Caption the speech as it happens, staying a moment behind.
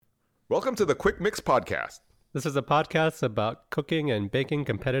Welcome to the Quick Mix Podcast. This is a podcast about cooking and baking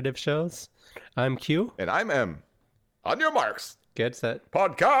competitive shows. I'm Q. And I'm M. On your marks. Get set.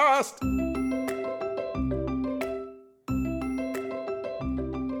 Podcast!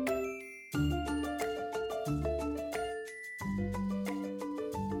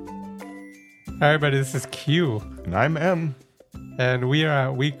 Hi everybody, this is Q, And I'm M. and we are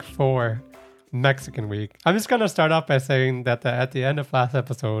at week 4, Mexican week. I'm just going to start off by saying that at the end of last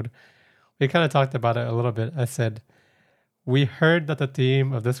episode, we kind of talked about it a little bit. I said, we heard that the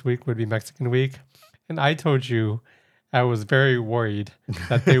theme of this week would be Mexican week, and I told you I was very worried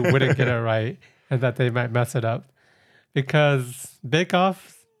that they wouldn't get it right and that they might mess it up. Because Bake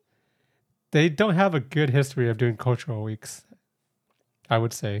Off, they don't have a good history of doing cultural weeks, I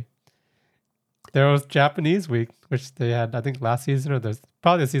would say. There was Japanese week, which they had, I think, last season, or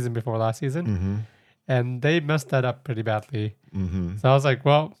probably the season before last season. Mm-hmm. And they messed that up pretty badly. Mm-hmm. So I was like,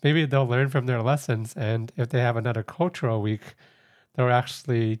 well, maybe they'll learn from their lessons. And if they have another cultural week, they'll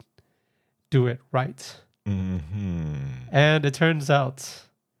actually do it right. Mm-hmm. And it turns out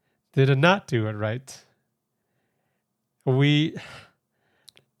they did not do it right.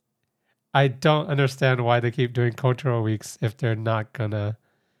 I don't understand why they keep doing cultural weeks if they're not going to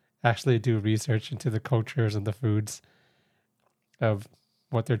actually do research into the cultures and the foods of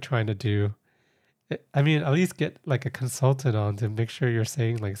what they're trying to do. I mean, at least get like a consultant on to make sure you're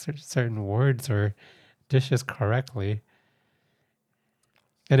saying like certain words or dishes correctly.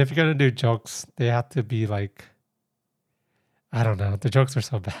 And if you're going to do jokes, they have to be like, I don't know. The jokes are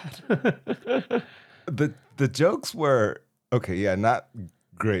so bad. The jokes were, okay, yeah, not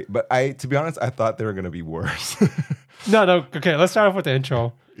great. But to be honest, I thought they were going to be worse. No. Okay, let's start off with the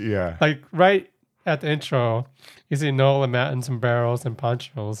intro. Yeah. Like right at the intro, you see Noel and Matt in some barrels and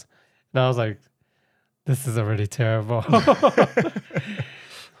ponchos. And I was like, this is already terrible.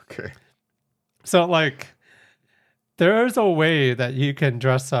 Okay. So like, there is a way that you can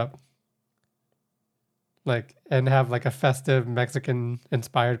dress up like and have like a festive Mexican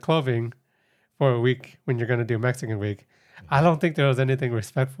inspired clothing for a week when you're going to do Mexican week. I don't think there was anything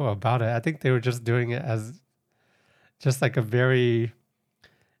respectful about it. I think they were just doing it as just like a very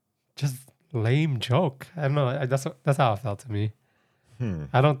just lame joke. I don't know. That's how it felt to me.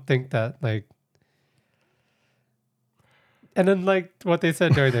 I don't think that like. And then like what they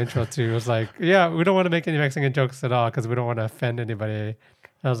said during the intro too was like, yeah, we don't want to make any Mexican jokes at all because we don't want to offend anybody.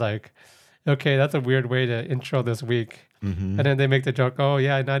 I was like, okay, that's a weird way to intro this week. Mm-hmm. And then they make the joke, oh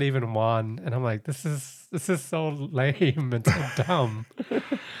yeah, not even one. And I'm like, this is so lame and so dumb.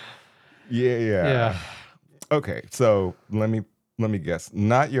 Yeah. Okay, so let me guess.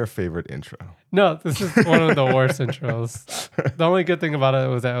 Not your favorite intro. No, this is one of the worst intros. The only good thing about it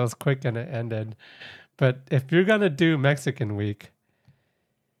was that it was quick and it ended. But if you're going to do Mexican week,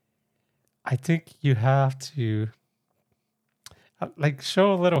 I think you have to like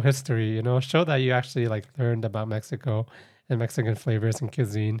show a little history, show that you actually like learned about Mexico and Mexican flavors and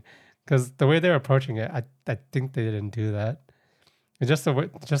cuisine. Because the way they're approaching it, I think they didn't do that. It's just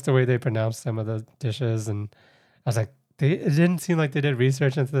the way they pronounced some of the dishes. And I was like, it didn't seem like they did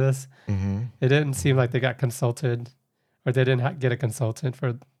research into this. Mm-hmm. It didn't seem like they got consulted or they didn't get a consultant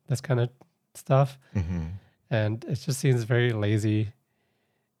for this kind of stuff. Mm-hmm. And it just seems very lazy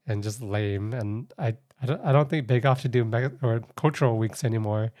and just lame. And I don't think Bake Off should do or cultural weeks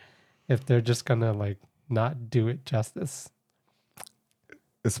anymore if they're just gonna like not do it justice.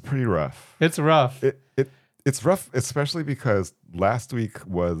 It's pretty rough. It's rough. It's rough, especially because last week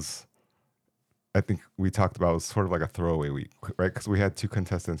was, I think we talked about, was sort of like a throwaway week, right? Because we had 2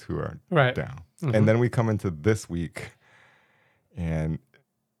 contestants who are Right. down. Mhm. And then we come into this week and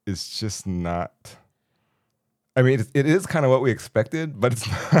it's just not, I mean, it is kind of what we expected, but it's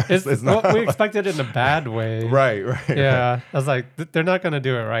not. It's not what we expected in a bad way. Right. Yeah. I was like, they're not going to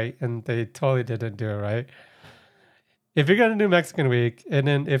do it right. And they totally didn't do it right. If you're going to do Mexican week, and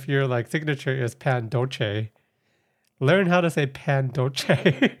then if your like signature is pan dulce, learn how to say pan dulce.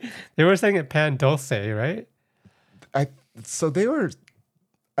 They were saying it pan dulce, right? So they were,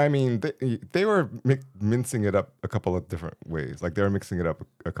 I mean, they were mincing it up a couple of different ways. Like they were mixing it up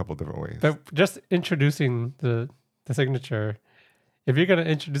a couple of different ways. But just introducing the signature, if you're going to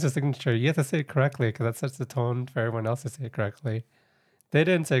introduce a signature, you have to say it correctly because that sets the tone for everyone else to say it correctly. They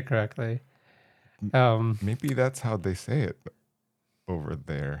didn't say it correctly. Maybe that's how they say it over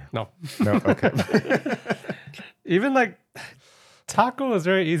there. No. Okay. Even like taco is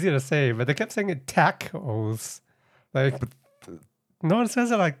very easy to say, but they kept saying it tacos. Like no one says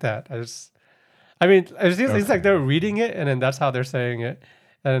it like that. It's like they're reading it and then that's how they're saying it.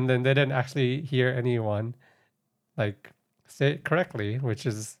 And then they didn't actually hear anyone like say it correctly, which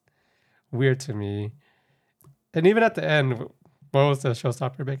is weird to me. And even at the end, what was the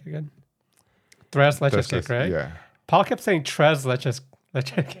showstopper bake again? Tres leches That's cake, just- right? Yeah. Paul kept saying tres leches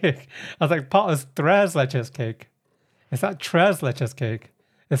cake. I was like, Paul, it's tres leches cake. It's not tres leches cake.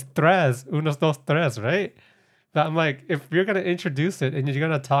 It's tres, unos, dos, tres, right? But I'm like, if you're gonna introduce it and you're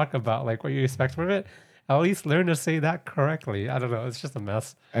gonna talk about like what you expect from it, at least learn to say that correctly. I don't know. It's just a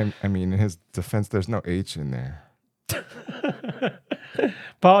mess. I mean, in his defense, there's no H in there.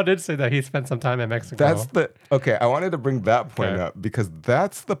 Paul did say that he spent some time in Mexico. That's the okay. I wanted to bring that point Okay. up because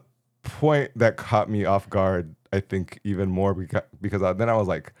that's the point that caught me off guard. I think even more because then I was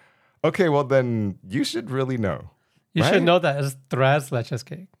like, okay, well then you should really know. You right? should know that it's tres leches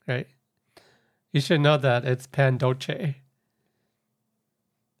cake, right? You should know that it's pan dulce.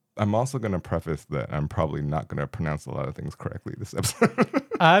 I'm also going to preface that I'm probably not going to pronounce a lot of things correctly this episode.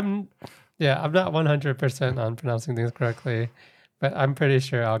 I'm not 100% on pronouncing things correctly, but I'm pretty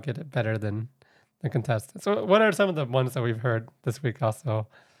sure I'll get it better than the contestants. So what are some of the ones that we've heard this week also?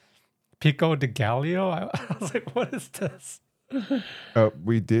 Pico de Gallo? I was like, what is this?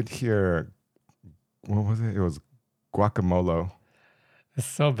 We did hear, what was it? It was guacamole. It's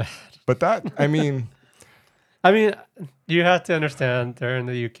so bad. But that, I mean, I mean, you have to understand they're in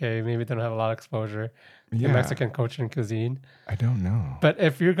the UK. Maybe they don't have a lot of exposure yeah, to Mexican culture and cuisine. I don't know. But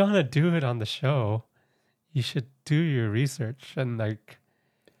if you're going to do it on the show, you should do your research. And like,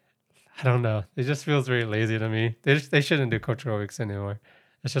 I don't know. It just feels very lazy to me. They shouldn't do cultural weeks anymore.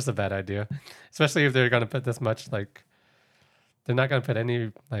 It's just a bad idea. Especially if they're going to put this much, like, they're not going to put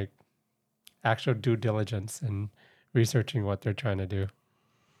any, like, actual due diligence in researching what they're trying to do.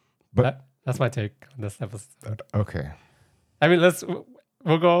 But That's my take on this episode. okay. I mean,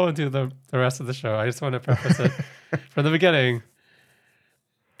 we'll go into the rest of the show. I just want to preface it from the beginning.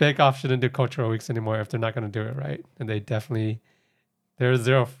 Bake Off shouldn't do cultural weeks anymore if they're not going to do it right. And they definitely, there's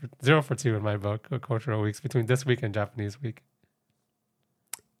zero for two in my book of cultural weeks between this week and Japanese week.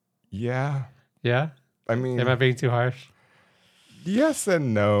 Yeah. Yeah? I mean, Am I being too harsh? yes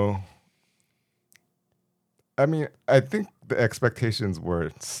and no. I mean, I think the expectations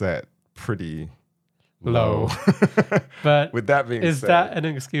were set pretty low. But With that being is said, that an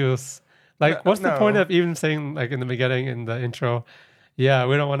excuse? Like, No- what's the point no. of even saying, like, in the beginning, in the intro, yeah,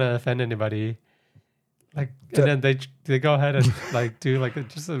 we don't want to offend anybody. Like, The- and then they go ahead and, like, do, like,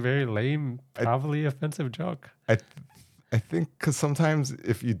 just a very lame, probably offensive joke. I think because sometimes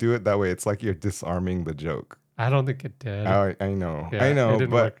if you do it that way, it's like you're disarming the joke. I don't think it did. I know, Yeah, I know, it didn't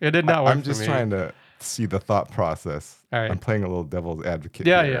but work. It did not work I'm for just me. trying to see the thought process. All right. I'm playing a little devil's advocate.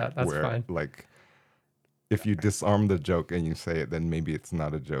 Yeah, here, yeah, that's where, fine. Like, if you disarm the joke and you say it, then maybe it's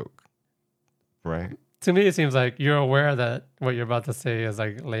not a joke, right? To me, it seems like you're aware that what you're about to say is,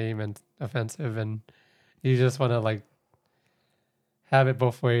 like, lame and offensive, and you just want to, like, have it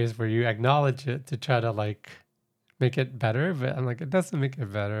both ways where you acknowledge it to try to, like, make it better. But I'm like, it doesn't make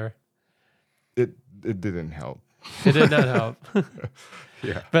it better. It didn't help. It did not help.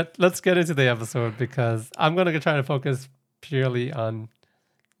 Yeah. But let's get into the episode because I'm going to try to focus purely on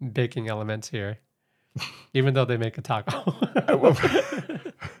baking elements here, even though they make a taco.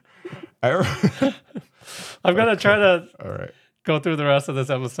 I'm going to try to All right. go through the rest of this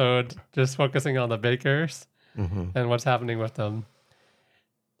episode just focusing on the bakers Mm-hmm. and what's happening with them.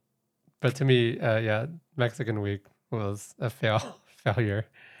 But to me, yeah, Mexican Week was a failure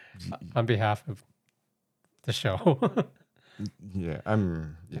on behalf of the show. Yeah.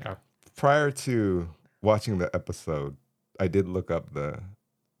 Okay. Prior to watching the episode, I did look up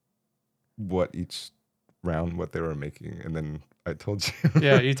what each round, what they were making. And then I told you.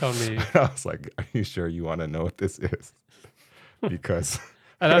 Yeah, you told me. I was like, are you sure you want to know what this is? Because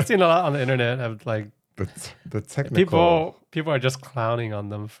And I've seen a lot on the internet of like the technical. people are just clowning on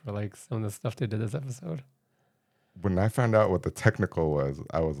them for like some of the stuff they did this episode. When I found out what the technical was,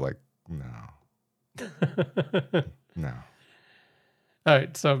 I was like, no. All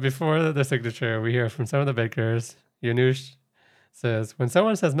right, so before the signature, we hear from some of the bakers. Yanush says, when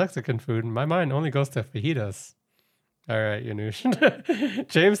someone says Mexican food, my mind only goes to fajitas. All right, Yanush.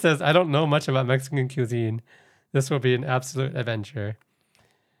 James says, I don't know much about Mexican cuisine. This will be an absolute adventure.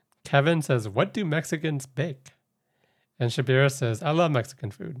 Kevin says, what do Mexicans bake? And Shabira says, I love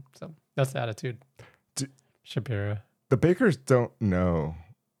Mexican food. So that's the attitude. Shabira. The bakers don't know.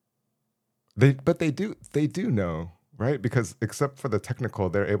 But they do know, right? Because except for the technical,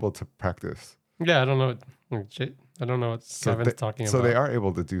 they're able to practice. Yeah, I don't know. I don't know what Kevin's talking about. So they are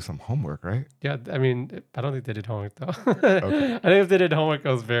able to do some homework, right? Yeah, I mean, I don't think they did homework though. I think if they did homework, it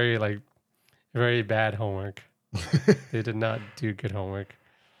was very bad homework. They did not do good homework.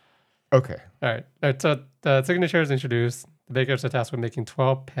 Okay. All right. So the signature is introduced. The bakers are tasked with making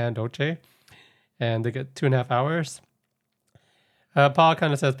 12 pan dolce, and they get 2.5 hours. Paul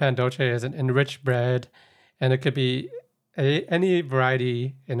kind of says pan dolce is an enriched bread, and it could be any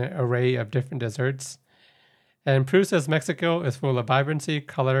variety in an array of different desserts. And Prue says Mexico is full of vibrancy,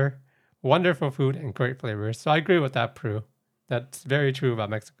 color, wonderful food, and great flavors. So I agree with that, Prue. That's very true about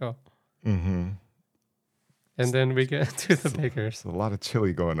Mexico. Mm-hmm. And then we get to the bakers. There's a lot of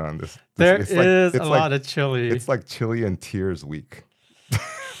chili going on. There is a lot of chili. It's like chili and tears week.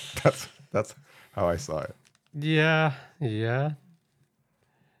 That's how I saw it. Yeah.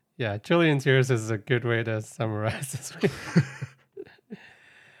 Chili and tears is a good way to summarize this week.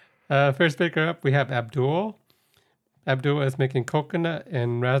 First baker up, we have Abdul. Abdul is making coconut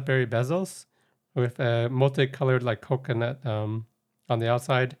and raspberry bezels with a multicolored like coconut on the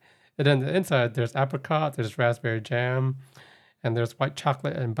outside. And then the inside, there's apricot, there's raspberry jam, and there's white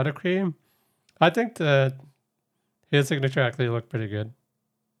chocolate and buttercream. I think his signature actually looked pretty good.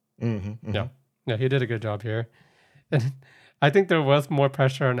 Mm-hmm. Yeah, he did a good job here. And I think there was more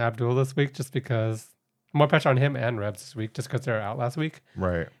pressure on Abdul this week just because, more pressure on him and Rebs this week just because they were out last week.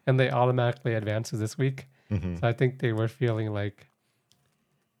 Right. And they automatically advanced to this week. Mm-hmm. So I think they were feeling like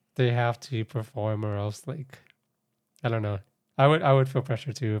they have to perform or else, like, I don't know. I would feel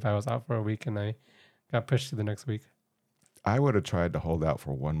pressure too if I was out for a week and I got pushed to the next week. I would have tried to hold out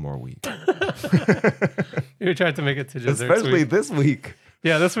for one more week. You tried to make it to desserts Especially week. this week.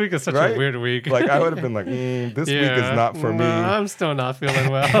 Yeah, this week is such Right? a weird week. Like I would have been like, this week is not for me. I'm still not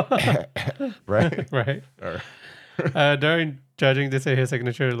feeling well. Right? Right. Or- During judging, they say his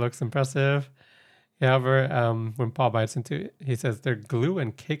signature looks impressive. However, when Paul bites into it, he says they're glue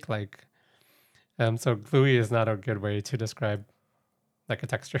and cake-like. So gluey is not a good way to describe like a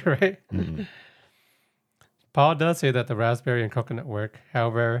texture, right? Mhm. Paul does say that the raspberry and coconut work.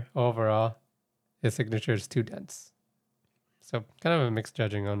 However, overall, his signature is too dense. So kind of a mixed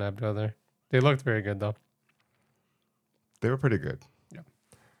judging on Abdul there. They looked very good though. They were pretty good. Yep.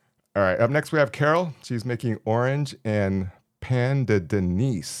 All right. Up next, we have Carol. She's making orange and pan de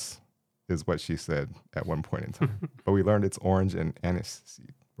Denise, is what she said at one point in time. But we learned it's orange and anise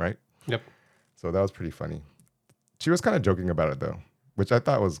seed, right? Yep. So that was pretty funny. She was kind of joking about it though, which I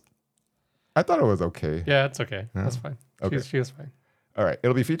thought it was okay. Yeah, it's okay. Yeah. That's fine. Okay. She was fine. All right.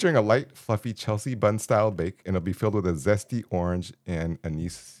 It'll be featuring a light, fluffy Chelsea bun style bake, and it'll be filled with a zesty orange and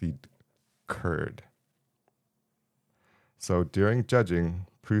anise seed curd. So during judging,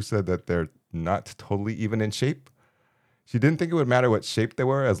 Prue said that they're not totally even in shape. She didn't think it would matter what shape they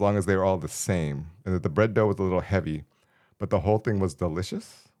were as long as they were all the same, and that the bread dough was a little heavy, but the whole thing was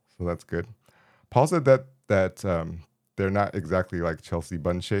delicious. So that's good. Paul said that they're not exactly like Chelsea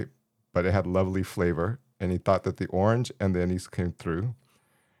bun shape, but it had lovely flavor, and he thought that the orange and the anise came through.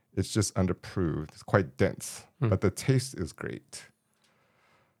 It's just underproved. It's quite dense, but the taste is great.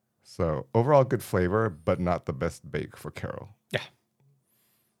 So overall, good flavor, but not the best bake for Carol.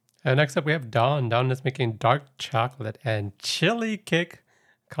 Next up, we have Dawn. Dawn is making dark chocolate and chili cake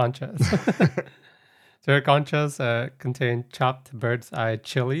conchas. So her conchas contain chopped bird's eye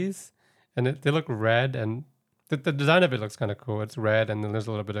chilies, and they look red, and the design of it looks kind of cool. It's red, and then there's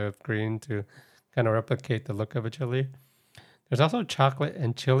a little bit of green to kind of replicate the look of a chili. There's also chocolate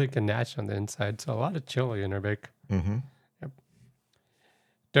and chili ganache on the inside, so a lot of chili in her bake. Mm-hmm. Yep.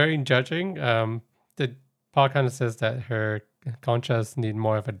 During judging, Paul kind of says that her conchas need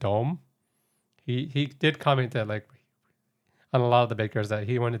more of a dome. He did comment that like on a lot of the bakers that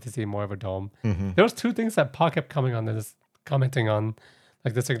he wanted to see more of a dome. Mm-hmm. There was two things that Paul kept commenting on,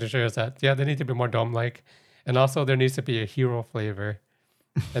 like the signature is that they need to be more dome-like, and also there needs to be a hero flavor.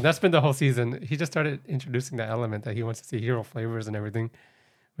 And that's been the whole season. He just started introducing that element that he wants to see hero flavors and everything,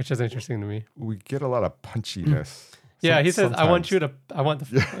 which is interesting to me. We get a lot of punchiness. Yeah, he says, I want sometimes.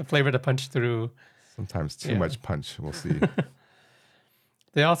 the flavor to punch through. Sometimes too Yeah. much punch. We'll see.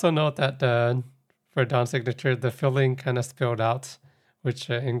 They also note that for Dawn's signature, the filling kind of spilled out, which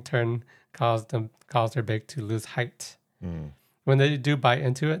in turn caused their bake to lose height. Mm. When they do bite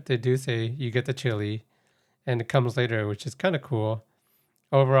into it, they do say you get the chili, and it comes later, which is kind of cool.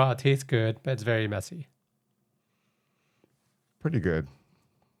 Overall, it tastes good, but it's very messy. Pretty good.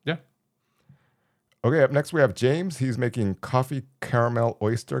 Yeah. Okay, up next we have James. He's making coffee caramel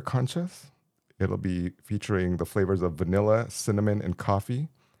oyster conchas. It'll be featuring the flavors of vanilla, cinnamon, and coffee.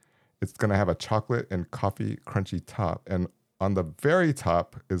 It's going to have a chocolate and coffee crunchy top. And on the very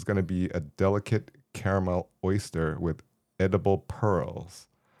top is going to be a delicate caramel oyster with edible pearls.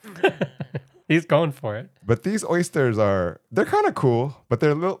 He's going for it. But these oysters they're kind of cool, but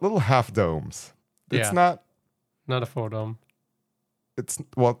they're little half domes. It's Yeah. not, Not a full dome. it's,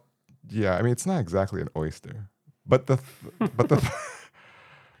 well, yeah, I mean, it's not exactly an oyster. but but the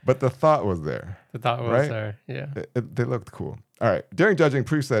but the thought was there. The thought was Right? there. Yeah. They looked cool. All right. During judging,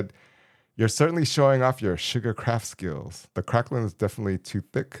 Prue said, "You're certainly showing off your sugar craft skills. The crackling is definitely too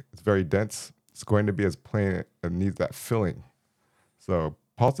thick. It's very dense. It's going to be as plain and needs that filling." So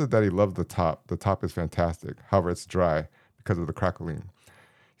Paul said that he loved the top. The top is fantastic. However, it's dry because of the crackling.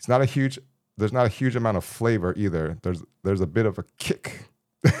 It's not a huge. There's not a huge amount of flavor either. There's a bit of a kick.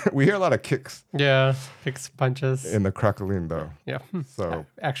 We hear a lot of kicks Yeah. Kicks, punches. in the crackling though. Yeah. So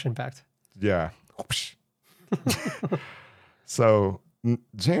Action packed. yeah. Whoosh. So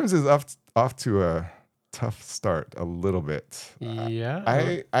James is off to a tough start a little bit. Yeah.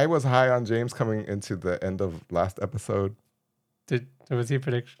 I was high on James coming into the end of last episode. Was your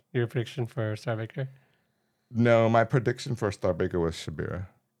prediction for Starbaker? No, my prediction for Starbaker was Shabira.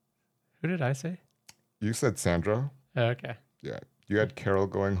 Who did I say? You said Sandro. Okay. Yeah. You had Carol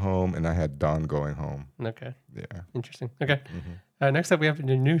going home, and I had Dawn going home. Okay. Yeah. Interesting. Okay. Mhm. Next up, we have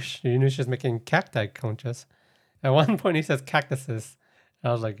Yanush. Yanush is making cacti conchas. At one point, he says cactuses.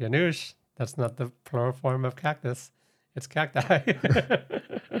 I was like, Yanush, that's not the plural form of cactus. It's cacti.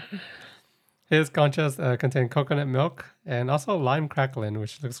 His conchas contain coconut milk and also lime crackling,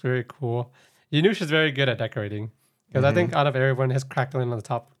 which looks very cool. Yanush is very good at decorating because I think out of everyone, his crackling on the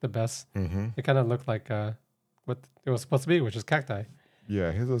top looked the best. Mm-hmm. It kind of looked like what it was supposed to be, which is cacti.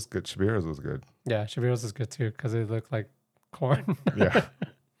 Yeah, his was good. Shabira's was good. Yeah, Shabiro's is good too because it looked like corn. Yeah.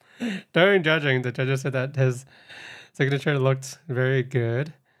 During judging, the judges said that his signature looked very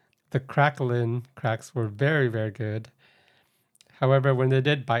good. The crackling cracks were very, very good. However, when they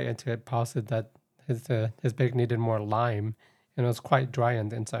did bite into it, Paul said that his bake needed more lime and it was quite dry on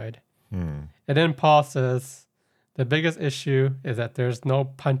the inside. Hmm. And then Paul says the biggest issue is that there's no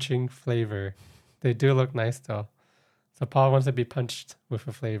punching flavor. They do look nice though. So Paul wants to be punched with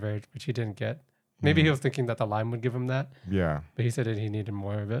a flavor, which he didn't get. Maybe he was thinking that the lime would give him that, Yeah. but he said that he needed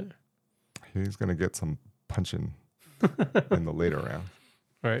more of it. He's going to get some punching in the later round.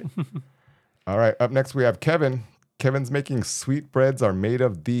 Right. All right. Up next, we have Kevin. Kevin's making sweetbreads are made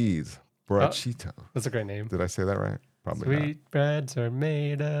of these. Borrachito. That's a great name. Did I say that right? Probably not. Sweetbreads are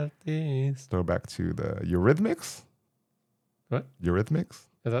made of these. Throwback to the Eurythmics. What? Eurythmics?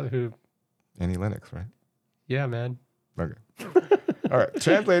 Is that who? Annie Lennox, right? Yeah, man. Okay. All right.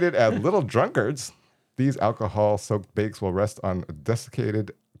 Translated as little drunkards, these alcohol-soaked bakes will rest on a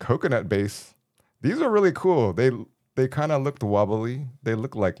desiccated coconut base. These are really cool. They kind of looked wobbly. They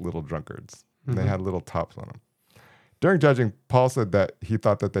look like little drunkards. And they had little tops on them. During judging, Paul said that he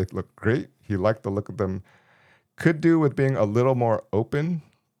thought that they looked great. He liked the look of them. Could do with being a little more open.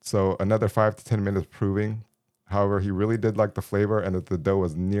 So another 5 to 10 minutes proving. However, he really did like the flavor and that the dough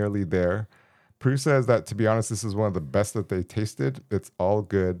was nearly there. Prue says that, to be honest, this is one of the best that they tasted. It's all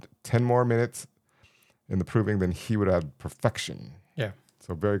good. 10 more minutes in the proving, then he would have perfection. Yeah.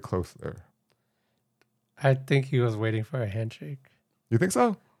 So very close there. I think he was waiting for a handshake. You think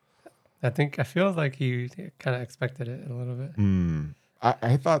so? I feel like he kind of expected it a little bit.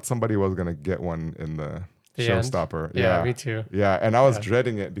 I thought somebody was going to get one in the The end? showstopper. Yeah, me too. Yeah, and I was Yeah.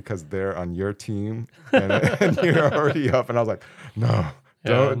 dreading it because they're on your team and you're already up. And I was like, no,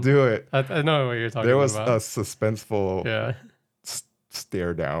 don't do it. I know what you're talking There was about. a suspenseful Yeah,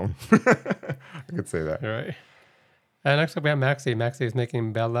 stare down. I could say that. you're right. And next up we have Maxi. Maxi is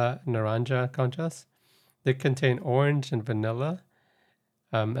making Bella Naranja conchas. They contain orange and vanilla,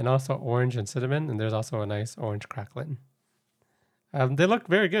 and also orange and cinnamon. And there's also a nice orange crackling. They look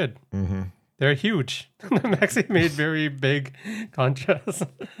very good. Mm-hmm. They're huge. Maxi made very big conchas.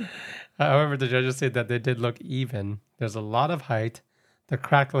 However, the judges said that they did look even. There's a lot of height. The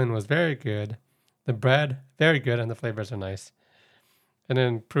crackling was very good. The bread, very good, and the flavors are nice. And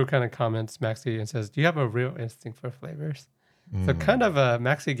then Prue kind of comments Maxi and says, "Do you have a real instinct for flavors?" So kind of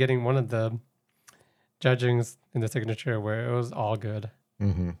Maxi getting one of the judgings in the signature where it was all good.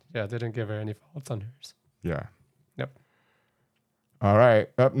 Mm-hmm. Yeah, they didn't give her any faults on hers. Yeah. Yep. All right.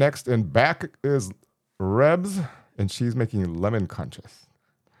 Up next and back is Rebs, and she's making lemon conchas.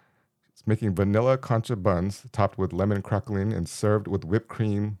 She's making vanilla concha buns topped with lemon crackling and served with whipped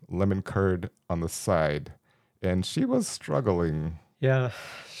cream, lemon curd on the side. And she was struggling. Yeah,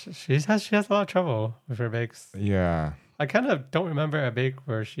 she has a lot of trouble with her bakes. Yeah. I kind of don't remember a bake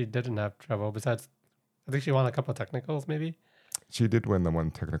where she didn't have trouble. Besides, I think she won a couple of technicals, maybe. She did win the one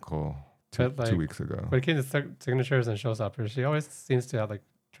technical But, like, 2 weeks ago. When it came to signatures and showstoppers, she always seems to have like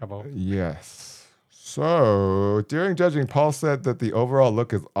trouble. Yes. So during judging, Paul said that the overall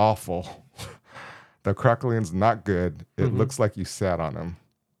look is awful. The crackling's not good. It looks like you sat on them.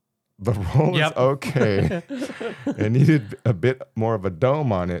 The roll Yep. is okay. It needed a bit more of a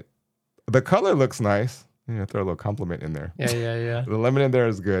dome on it. The color looks nice. Throw a little compliment in there. Yeah. The lemon in there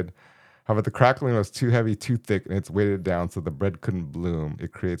is good. However, the crackling was too heavy, too thick, and it's weighted down so the bread couldn't bloom.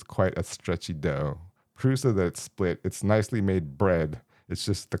 It creates quite a stretchy dough. Prue said that it's split. It's nicely made bread. It's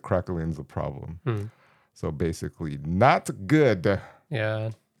just the crackling's a problem. So basically, not good. Yeah.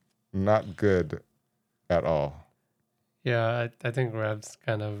 Not good at all. Yeah, I think Reb's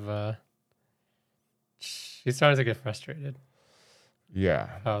kind of she's starting to get frustrated Yeah.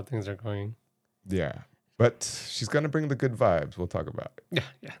 how things are going. Yeah. But she's going to bring the good vibes. We'll talk about it.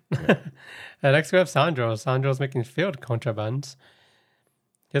 Yeah. Next we have Sandro. Sandro's making filled concha buns.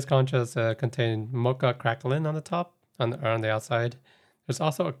 His conchas contain mocha crackling on the top, on the outside. There's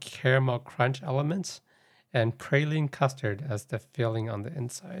also a caramel crunch element and praline custard as the filling on the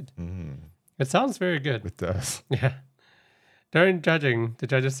inside. It sounds very good. It does. Yeah. During judging, the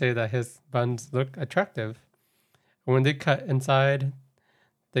judges say that his buns look attractive. When they cut inside,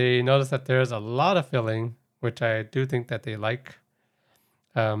 they notice that there's a lot of filling, which I do think that they like.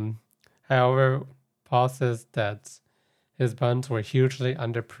 However, Paul says that his buns were hugely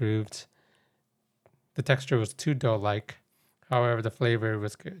underproofed. The texture was too dough-like. However, the flavor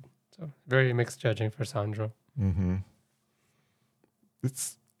was good. So very mixed judging for Sandro.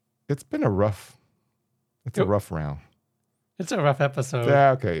 It's been a rough round. It's a rough episode.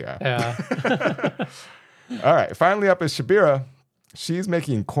 Yeah, okay, yeah. Yeah. All right, finally up is Shabira. She's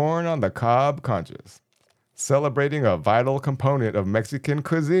making corn on the cob conchas. Celebrating a vital component of Mexican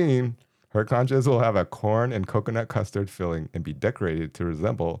cuisine, her conchas will have a corn and coconut custard filling and be decorated to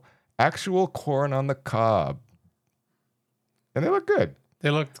resemble actual corn on the cob. And they look good.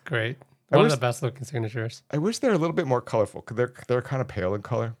 They looked great. One of the best looking signatures. I wish they're a little bit more colorful because they're kind of pale in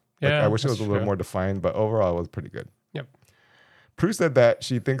color. Yeah, I wish it was that's a little true. more defined, but overall it was pretty good. Yep. Prue said that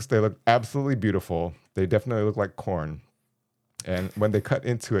she thinks they look absolutely beautiful. They definitely look like corn. And when they cut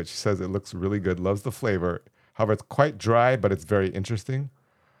into it, she says it looks really good, loves the flavor. However, it's quite dry, but it's very interesting.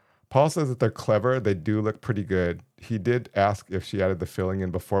 Paul says that they're clever. They do look pretty good. He did ask if she added the filling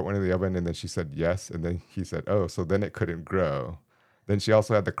in before it went in the oven, and then she said yes. And then he said, oh, so then it couldn't grow. Then she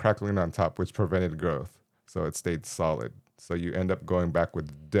also had the crackling on top, which prevented growth. So it stayed solid. So you end up going back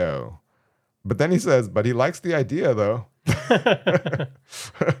with dough. But then he says, but he likes the idea, though.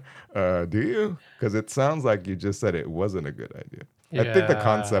 Do you? Because it sounds like you just said it wasn't a good idea. I think the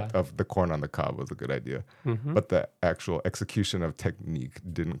concept of the corn on the cob was a good idea, but the actual execution of technique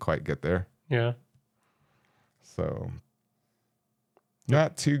didn't quite get there. Yeah. So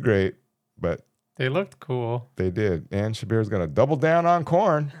not too great, but They looked cool. they did. And Shabir's going to double down on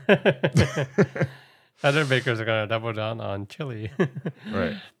corn. Other bakers are going to double down on chili.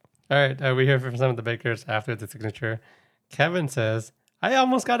 Right. All right. We hear from some of the bakers after the signature. Kevin says, I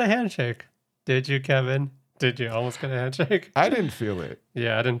almost got a handshake. Did you, Kevin? Did you almost get a handshake? I didn't feel it.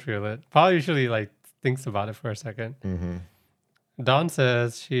 Yeah, I didn't feel it. Paul usually thinks about it for a second. Dawn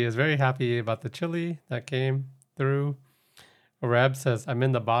says she is very happy about the chili that came through. Reb says, I'm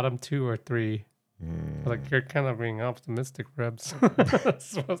in the bottom 2 or 3. Like, you're kind of being optimistic, Rebs.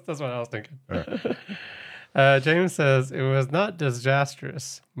 That's what I was thinking. James says, it was not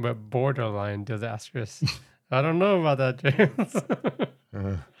disastrous, but borderline disastrous. I don't know about that,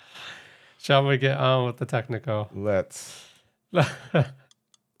 James. Shall we get on with the technical? Let's.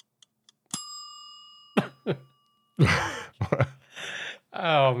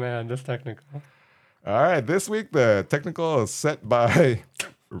 Oh, man, this technical. All right. This week, the technical is set by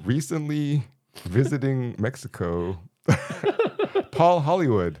recently visiting Mexico, Paul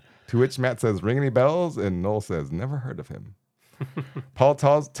Hollywood, to which Matt says, ring any bells? And Noel says, never heard of him. Paul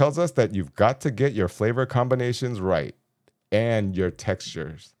tells us that you've got to get your flavor combinations right and your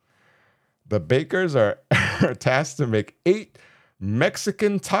textures. The bakers are tasked to make 8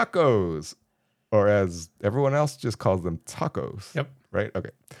 Mexican tacos, or as everyone else just calls them, tacos. Yep. Right? Okay.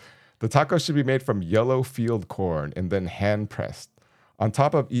 The tacos should be made from yellow field corn and then hand pressed. On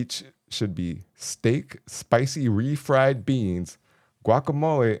top of each should be steak, spicy refried beans,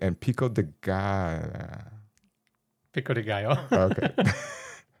 guacamole, and pico de gallo. Pico de gallo. Okay.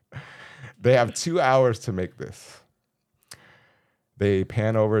 They have 2 hours to make this. They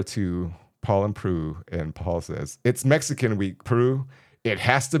pan over to Paul and Prue, and Paul says, it's Mexican week, Prue. It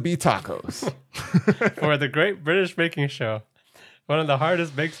has to be tacos. For the Great British Baking Show. One of the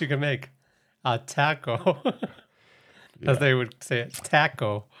hardest bakes you can make. A taco. As they would say it.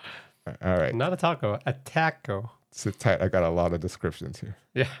 Taco. All right. Not a taco. A taco. Sit tight. I got a lot of descriptions here.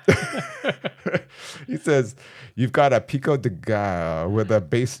 Yeah. He says, you've got a pico de gallo with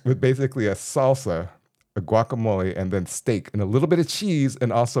basically a salsa, a guacamole, and then steak, and a little bit of cheese,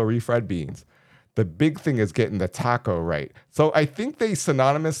 and also refried beans. The big thing is getting the taco right. So I think they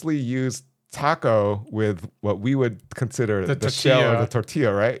synonymously use taco with what we would consider The the shell or tortilla. the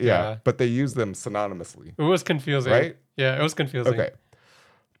tortilla, right? Yeah. But they use them synonymously, It was confusing. right? Yeah, it was confusing. Okay.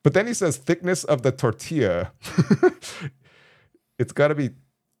 But then he says thickness of the tortilla. it's gonna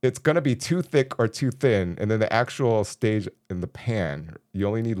be too thick or too thin, and then the actual stage in the pan, you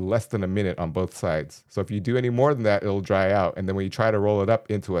only need less than a minute on both sides. So if you do any more than that, it'll dry out, and then when you try to roll it up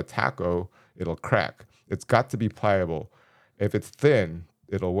into a taco, it'll crack. It's got to be pliable. If it's thin,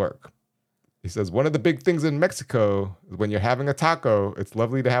 it'll work. He says one of the big things in Mexico is when you're having a taco, it's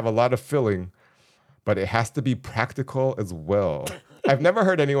lovely to have a lot of filling, but it has to be practical as well. I've never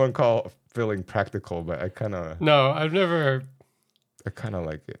heard anyone call filling practical, but I kind of No, like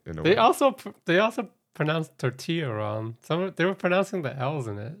it in a they way. also pronounced tortilla wrong. They were pronouncing the L's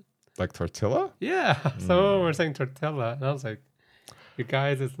in it. Like tortilla? Yeah, some were saying tortilla, and I was like, "You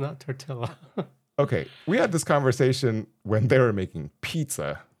guys, it's not tortilla." Okay, we had this conversation when they were making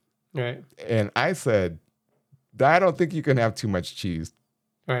pizza, Right, and I said, I don't think you can have too much cheese.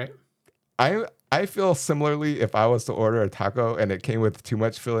 right. I feel similarly if I was to order a taco and it came with too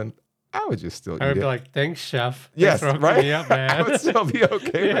much filling, I would just still I would eat be it. like, "Thanks, chef. Yes, Thanks for hooking right? me up, I would man." still be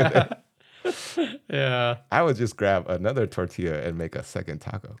okay with it. yeah, yeah. I would just grab another tortilla and make a second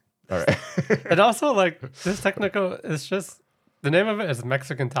taco. All right. And also, like, this technical, it's just the name of it is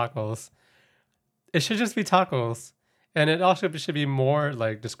Mexican tacos. It should just be tacos, and it also should be more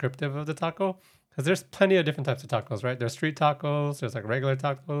like descriptive of the taco, because there's plenty of different types of tacos, right? There's street tacos, there's like regular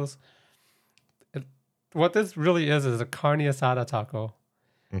tacos. What this really is a carne asada taco,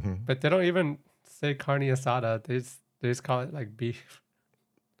 Mhm. but they don't even say carne asada. They just call it like beef.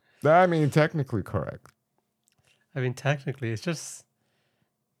 I mean, technically correct. I mean, technically, it's just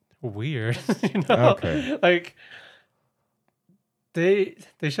weird, you know? Okay. Like they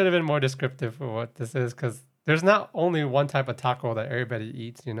should have been more descriptive for what this is, because there's not only one type of taco that everybody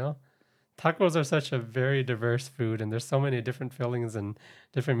eats, you know? Tacos are such a very diverse food, and there's so many different fillings and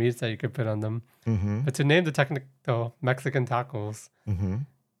different meats that you could put on them. Mm-hmm. But to name the technical Mexican tacos, Mm-hmm.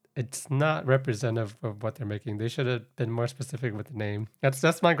 it's not representative of what they're making. They should have been more specific with the name.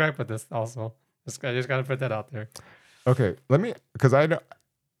 That's my gripe with this also. I just got to put that out there. Okay, because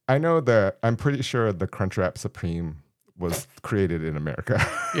I know that I'm pretty sure the Crunchwrap Supreme was created in America.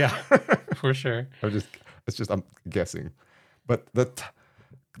 Yeah, for sure. I'm guessing, but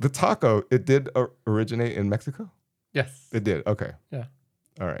the taco, it did originate in Mexico. Yes. It did. Okay. Yeah.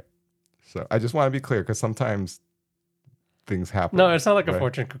 All right. So I just want to be clear because sometimes things happen. No, it's not like a right?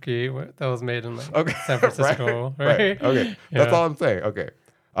 fortune cookie that was made in like Okay. San Francisco, right? Right. Okay. That's Yeah. all I'm saying. Okay.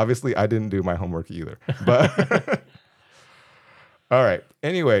 Obviously, I didn't do my homework either. But all right.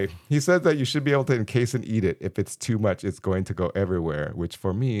 Anyway, he says that you should be able to encase and eat it. If it's too much, it's going to go everywhere, which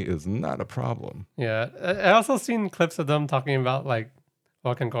for me is not a problem. Yeah. I also seen clips of them talking about like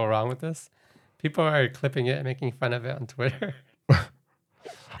what can go wrong with this. People are clipping it and making fun of it on Twitter.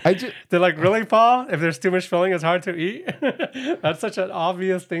 They're like, really, Paul? If there's too much filling, it's hard to eat? That's such an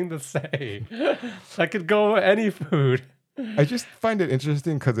obvious thing to say. That could go with any food. I just find it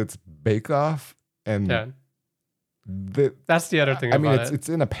interesting because it's Bake Off and Yeah. the, That's the other thing I mean, about it. it's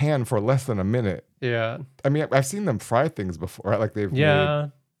in a pan for less than a minute. Yeah. I mean, I've seen them fry things before. Like they've Yeah.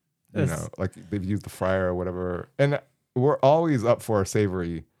 made, like they've used the fryer or whatever. And we're always up for a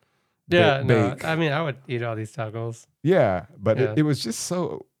savory. Yeah. No, bake. I mean, I would eat all these tacos. Yeah, but Yeah. It was just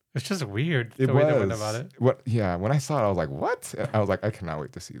so. It's just weird It the way they went was. about it. What? Yeah, when I saw it, I was like, "What?" And I was like, "I cannot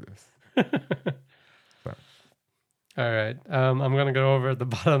wait to see this." All right. I'm gonna go over the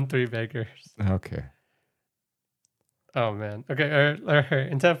bottom three bakers. Okay. Oh man. Okay.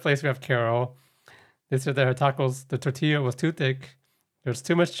 In 10th place we have Carol. They said that her tacos, the tortilla was too thick. There was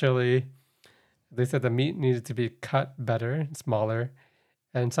too much chili. They said the meat needed to be cut better and smaller,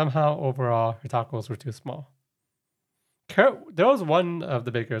 and somehow overall her tacos were too small. Carol, there was one of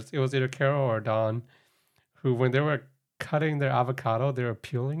the bakers. It was either Carol or Dawn, who when they were cutting their avocado, they were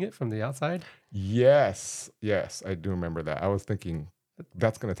peeling it from the outside. Yes, I do remember that. I was thinking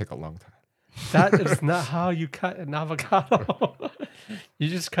that's gonna take a long time. That is not how you cut an avocado. You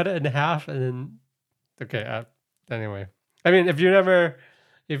just cut it in half and then. Okay. Anyway, I mean, if you've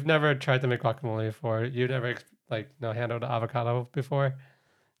never tried to make guacamole before, you never handled the avocado before,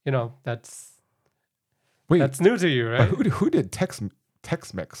 that's Wait, that's new to you, right? who did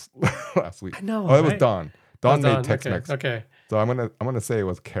Tex-Mex last week? I know. Oh, it was right? Dawn. Oh, Dawn made Dawn. Tex-Mex. Okay. So I'm gonna say it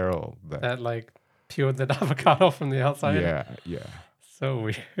was Carol that. That like peeled the avocado from the outside. Yeah. So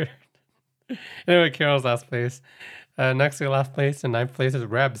weird. Anyway, Carol's last place. Next to last place in 9th place is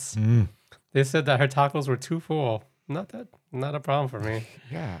Rebs. They said that her tacos were too full. Not a problem for me.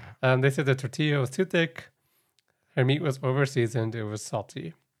 Yeah. They said the tortilla was too thick. Her meat was over seasoned. It was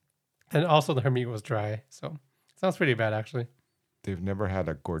salty. And also her meat was dry. So sounds pretty bad, actually. They've never had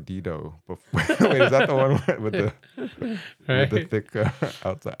a gordito before. Wait, is that the one with the Right? with the thick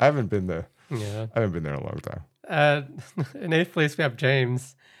outside? I haven't been there. Yeah. I haven't been there in a long time. In eighth place, we have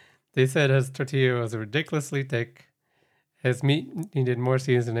James. They said his tortilla was ridiculously thick. His meat needed more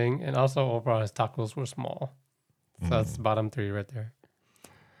seasoning, and also overall his tacos were small. So that's the bottom three right there.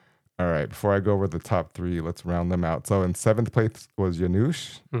 All right, before I go over the top three, let's round them out. So in seventh place was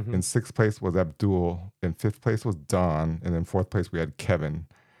Yanush. Mhm. In sixth place was Abdul. In fifth place was Don. And in fourth place, we had Kevin.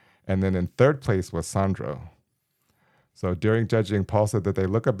 And then in third place was Sandro. So during judging, Paul said that they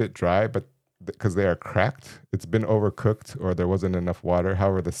look a bit dry, but because they are cracked, it's been overcooked or there wasn't enough water.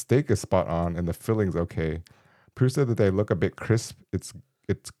 However, the steak is spot on and the filling's okay. Prue said that they look a bit crisp. It's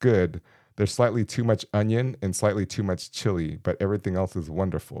good. There's slightly too much onion and slightly too much chili, but everything else is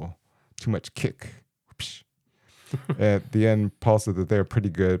wonderful. Too much kick. Whoosh. At the end, Paul said that they were pretty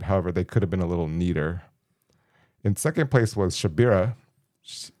good. However, they could have been a little neater. In second place was Shabira.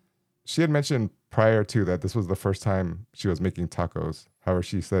 She had mentioned prior to that this was the first time she was making tacos. However,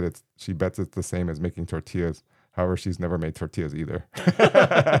 she said she bets it's the same as making tortillas. However, she's never made tortillas either.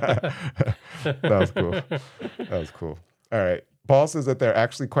 That was cool. That was cool. All right. Paul says that they're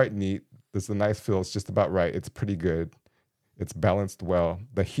actually quite neat. This is a nice feel. It's just about right. It's pretty good. It's balanced well.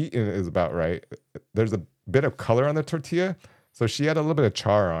 The heat in it is about right. There's a bit of color on the tortilla. So she had a little bit of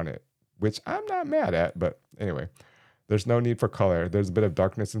char on it, which I'm not mad at. But anyway, there's no need for color. There's a bit of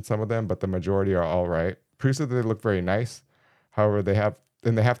darkness in some of them, but the majority are all right. Prue said that they look very nice. However, they have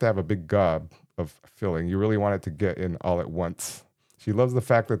to have a big gob of filling. You really want it to get in all at once. She loves the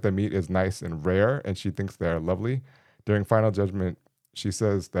fact that the meat is nice and rare, and she thinks they are lovely. During final judgment, she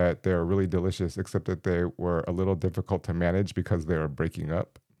says that they're really delicious, except that they were a little difficult to manage because they were breaking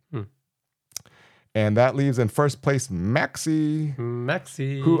up. And that leaves in first place Maxie,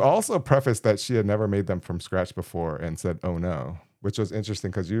 who also prefaced that she had never made them from scratch before and said, oh no, which was interesting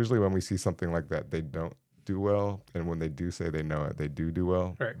because usually when we see something like that, they don't do well. And when they do say they know it, they do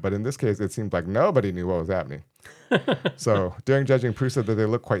well. Right. But in this case, it seemed like nobody knew what was happening. So during judging, Prue said that they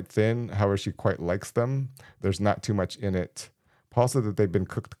look quite thin. However, she quite likes them. There's not too much in it. Paul said that they've been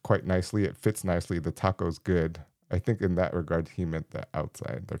cooked quite nicely. It fits nicely. The taco's good. I think in that regard, he meant the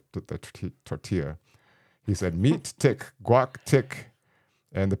outside, the tortilla. He said, meat tick, guac tick,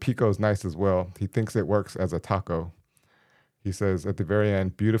 and the pico's nice as well. He thinks it works as a taco. He says at the very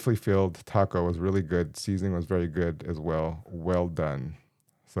end, beautifully filled taco was really good. Seasoning was very good as well. Well done.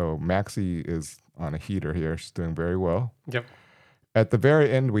 So Maxie is on a heater here. She's doing very well. Yep. At the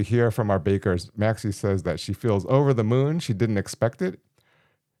very end, we hear from our bakers. Maxie says that she feels over the moon. She didn't expect it.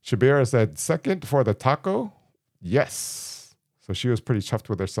 Shabira said, second for the taco. Yes. So she was pretty chuffed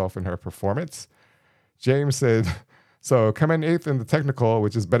with herself in her performance. James said, so come in eighth in the technical,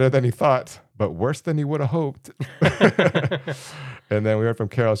 which is better than he thought, but worse than he would have hoped. And then we heard from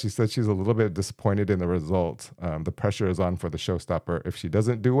Carol. She said she's a little bit disappointed in the result. The pressure is on for the showstopper. If she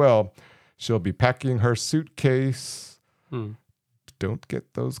doesn't do well, she'll be packing her suitcase. Don't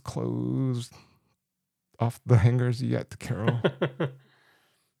get those clothes off the hangers yet, Carol.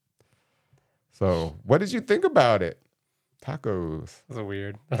 So what did you think about it? Tacos. That's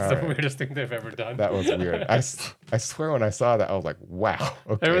weird. That's All the right. weirdest thing they've ever done. That was weird. I swear when I saw that, I was like, wow.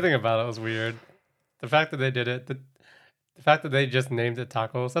 Okay. Everything about it was weird. The fact that they did it, the fact that they just named it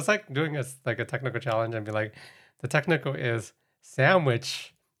tacos, that's like doing a technical challenge and be like, the technical is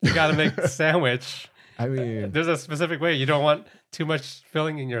sandwich. You got to make sandwich. I mean, There's a specific way. You don't want too much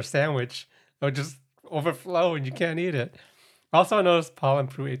filling in your sandwich. It'll just overflow and you can't eat it. Also, I noticed Paul and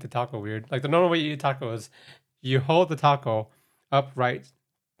Prue ate the taco weird. Like the normal way you eat taco is you hold the taco upright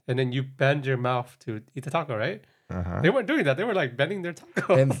and then you bend your mouth to eat the taco, right? They weren't doing that. They were like bending their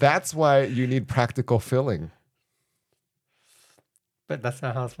taco. and that's why you need practical filling. But that's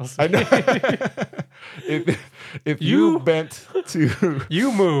not how it's supposed to I be. know. if you bent to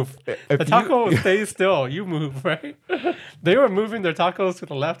You move. if The taco stays still. You move, right? They were moving their tacos to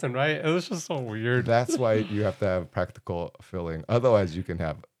the left and right. It was just so weird. that's why you have to have practical filling. Otherwise, you can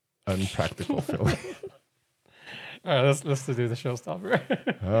have unpractical filling. All right, let's do the showstopper.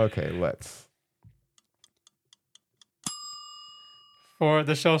 Okay, let's. For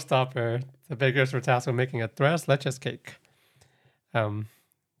the showstopper, the bakers were tasked with making a tres leches cake.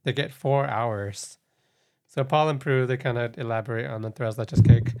 They get 4 hours. So Paul and Prue, they kind of elaborate on the tres leches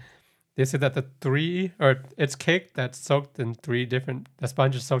cake. They say that it's cake that's soaked in the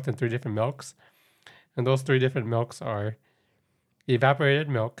sponge is soaked in 3 different milks. And those 3 different milks are evaporated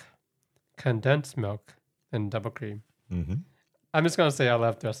milk, condensed milk, and double cream. Mm-hmm. I'm just going to say I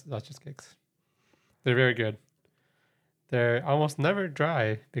love tres leches cakes. They're very good. They're almost never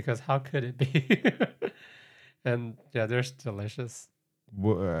dry because how could it be? And yeah, they're delicious.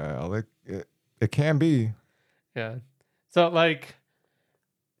 Well, it can be. Yeah. So like,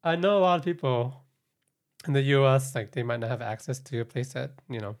 I know a lot of people in the U.S. like they might not have access to a place that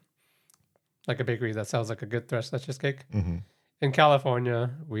like a bakery that sells like a good Tres Leches cake. Hmm. In California,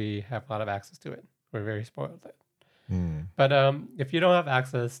 we have a lot of access to it. We're very spoiled. Mm. But if you don't have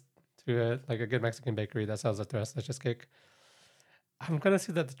access to like a good Mexican bakery that sells a Tres Leches cake, I'm gonna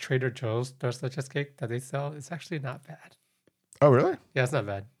say that the Trader Joe's Tres Leches cake that they sell is actually not bad. Oh, really? Yeah, it's not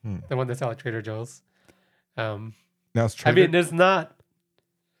bad. Hmm. The one they sell at Trader Joe's. Now it's I Trader. mean, it's not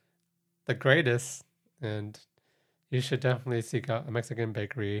the greatest, and you should definitely seek out a Mexican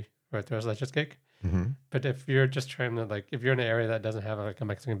bakery for a Tres Leches cake. Hmm. But if you're just trying to like, if you're in an area that doesn't have like a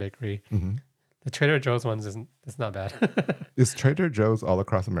Mexican bakery, Hmm. the Trader Joe's ones it's not bad. Is Trader Joe's all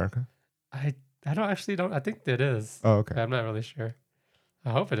across America? I don't. I think it is. Oh, okay. But I'm not really sure. I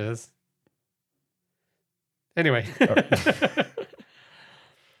hope it is. Anyway,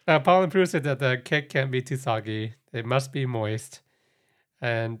 Paul and Prue said that the cake can't be too soggy. It must be moist.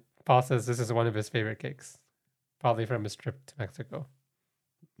 And Paul says this is one of his favorite cakes, probably from his trip to Mexico.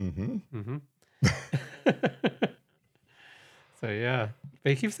 Mm-hmm. Mm-hmm. So yeah,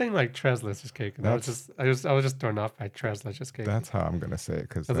 they keep saying like Tres Leches cake, and I was just thrown off by Tres Leches cake. That's how I'm gonna say it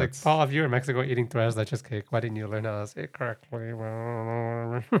because I was like, Paul, if you were in Mexico eating Tres Leches cake, why didn't you learn how to say it correctly?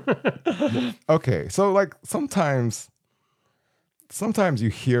 okay. So like sometimes you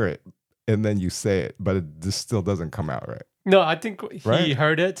hear it and then you say it, but it just still doesn't come out right. No, I think he Right?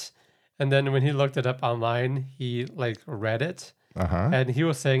 heard it, and then when he looked it up online, he like read it, and he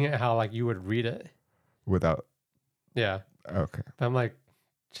was saying it how like you would read it. Without. Yeah, Okay. but I'm like,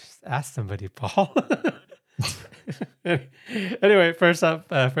 just ask somebody, Paul. Anyway, first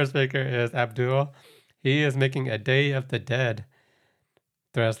baker is Abdul. He is making a Day of the Dead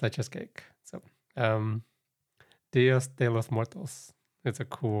Tres Leches cake. So, Dios de los Muertos. It's a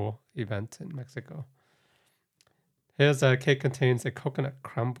cool event in Mexico. His cake contains a coconut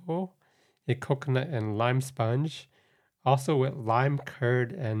crumble, a coconut and lime sponge, also with lime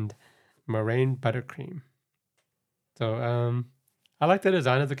curd and meringue buttercream. So I like the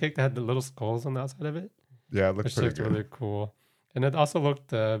design of the cake that had the little skulls on the outside of it, Yeah, it looks which pretty looked good. really cool. And it also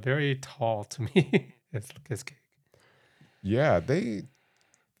looked very tall to me. His cake. Yeah,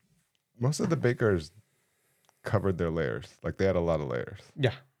 most of the bakers covered their layers. Like they had a lot of layers.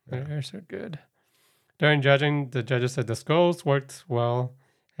 Yeah, they're so good. During judging, the judges said the skulls worked well.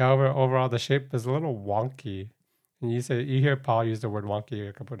 However, overall the shape is a little wonky. And you hear Paul use the word wonky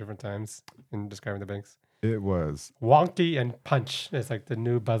a couple of different times in describing the banks. It was. Wonky and punch is like the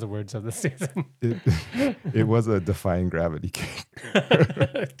new buzzwords of the season. It was a defying gravity cake.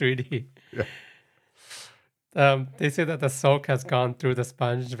 3D. Yeah. They say that the soak has gone through the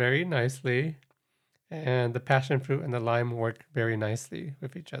sponge very nicely, and the passion fruit and the lime work very nicely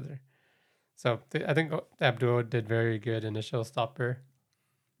with each other. So I think Abdul did very good initial stopper.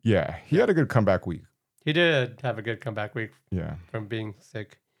 Yeah, he had a good comeback week. He did have a good comeback week Yeah, from being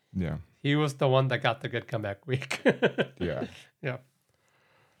sick. yeah, He was the one that got the good comeback week. yeah. Yeah.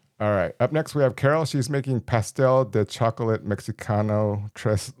 All right. Up next, we have Carol. She's making pastel de chocolate Mexicano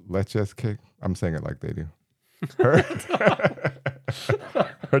tres leches cake. I'm saying it like they do. Her,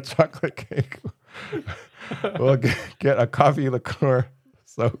 her chocolate cake will get a coffee liqueur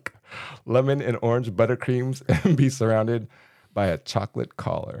soak, lemon and orange buttercreams, and be surrounded by a chocolate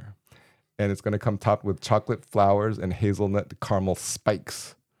collar. And it's going to come topped with chocolate flowers and hazelnut caramel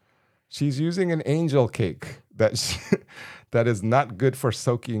spikes. She's using an angel cake that is not good for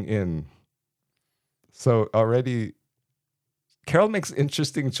soaking in. So already, Carol makes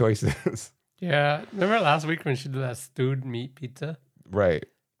interesting choices. Yeah. Remember last week when she did that stewed meat pizza? Right.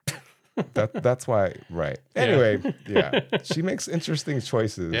 That's why. Right. Anyway, yeah. She makes interesting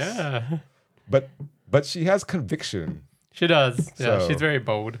choices. Yeah. But she has conviction. She does. Yeah. So- She's very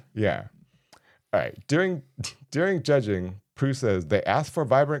bold. Yeah. All right. During judging, Prue says they asked for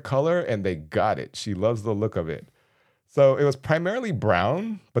vibrant color and they got it. She loves the look of it. So it was primarily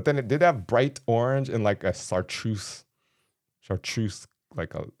brown, but then it did have bright orange and like a chartreuse,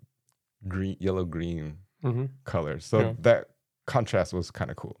 like a yellow green Mm-hmm. color. So Yeah. that contrast was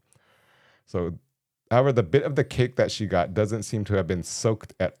kind of cool. So, however, the bit of the cake that she got doesn't seem to have been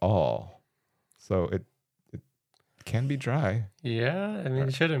soaked at all. So it can be dry. Yeah. I mean,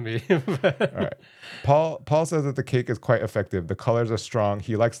 it shouldn't be. All right. Paul says that the cake is quite effective. The colors are strong.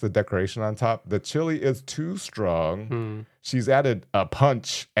 He likes the decoration on top. The chili is too strong. Hmm. She's added a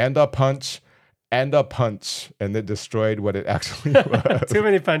punch and a punch and a punch, and it destroyed what it actually was. Too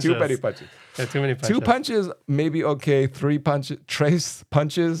many punches. Too many punches. Yeah, too many punches. 2 punches, maybe okay. 3 punches, trace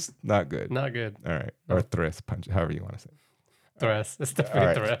punches, not good. Not good. All right. Or tres punches, however you want to say it. Thrust. It's All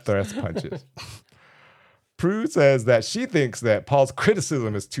definitely right. thrust. Tres punches. Prue says that she thinks that Paul's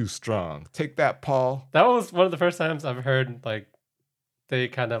criticism is too strong. Take that, Paul. That was one of the first times I've heard like they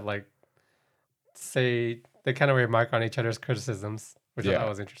kind of like say they kind of remark on each other's criticisms, which I Yeah. thought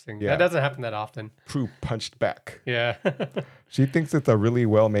was interesting. Yeah. That doesn't happen that often. Prue punched back. Yeah. She thinks it's a really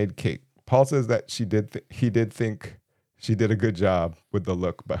well-made cake. Paul says that he did think she did a good job with the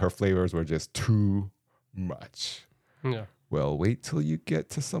look, but her flavors were just too much. Yeah. Well, wait till you get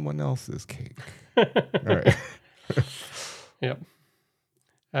to someone else's cake. All right. Yep.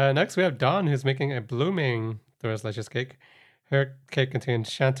 Next, we have Dawn, who's making a blooming Tres Leches cake. Her cake contains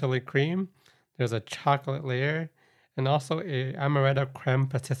chantilly cream. There's a chocolate layer, and also a amaretto creme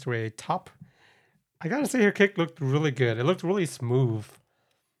patisserie top. I gotta say, her cake looked really good. It looked really smooth.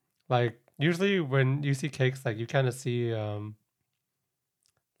 Like usually when you see cakes, like you kind of see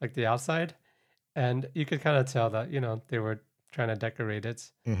like the outside, and you could kind of tell that they were trying to decorate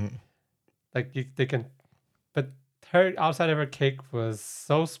it. Mhm. Like they can, but her outside of her cake was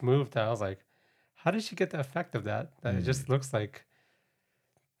so smooth that I was like, how did she get the effect of that? That it just looks like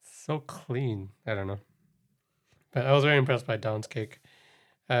so clean. I don't know. But I was very impressed by Dawn's cake.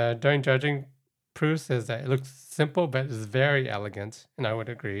 During judging, Prue says that it looks simple but is very elegant, and I would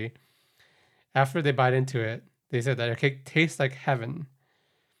agree. After they bite into it, they said that her cake tastes like heaven.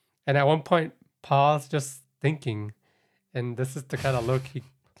 And at one point, Paul's just thinking, and this is the kind of look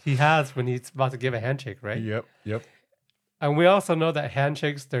he has when he's about to give a handshake, right? Yep. And we also know that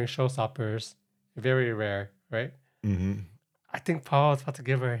handshakes during showstoppers very rare, right? Mm-hmm. I think Paul is about to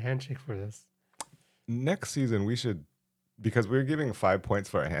give her a handshake for this. Next season, we should, because we're giving 5 points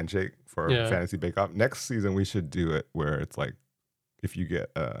for a handshake for Yeah. Fantasy Bake Off. Next season, we should do it where it's like, if you get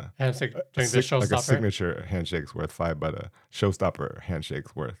Handshake during the like a showstopper. signature handshake's worth 5, but a showstopper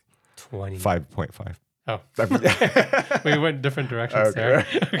handshake's worth 20. 5.5. Oh. I mean- We went different directions Okay. there.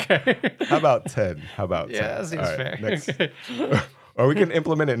 Okay. How about 10? How about 10? Yeah, that seems All right, fair. next. Okay. Or we can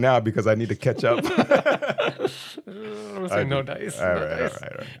implement it now because I need to catch up. I'm gonna say no dice. All no right, dice.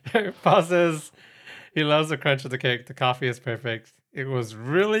 all right. Paul says he loves the crunch of the cake. The coffee is perfect. It was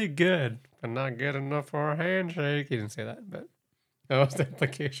really good, but not good enough for a handshake. He didn't say that, but that was the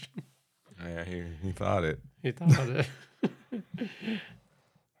implication. Yeah, he thought it. He thought it.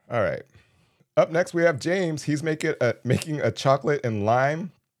 All right. Up next, we have James. He's making a chocolate and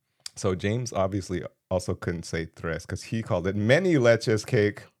lime. So James obviously also couldn't say tres because he called it many leches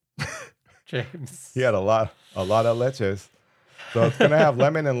cake. James. He had a lot of leches. So it's gonna have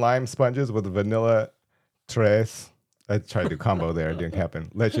lemon and lime sponges with vanilla tres. I tried to combo there, it didn't happen.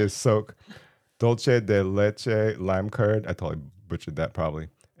 Leches soak, dulce de leche lime curd. I totally butchered that probably.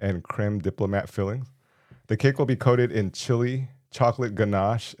 And creme diplomat fillings. The cake will be coated in chili chocolate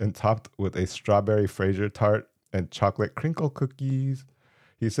ganache and topped with a strawberry Fraser tart and chocolate crinkle cookies.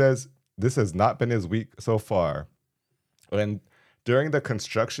 He says this has not been his week so far. And during the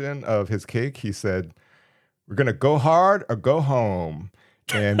construction of his cake, he said, "We're going to go hard or go home."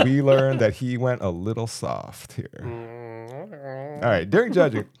 And we learned that he went a little soft here. All right. During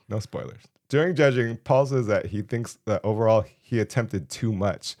judging, no spoilers. During judging, Paul says that he thinks that overall he attempted too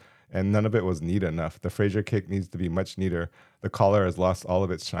much and none of it was neat enough. The Fraser cake needs to be much neater. The collar has lost all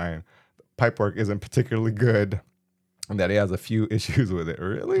of its shine. Pipework isn't particularly good, and that he has a few issues with it.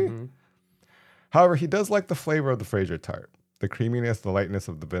 Really? Mm-hmm. However, he does like the flavor of the Fraser tart. The creaminess, the lightness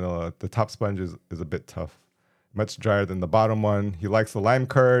of the vanilla. The top sponge is a bit tough. Much drier than the bottom one. He likes the lime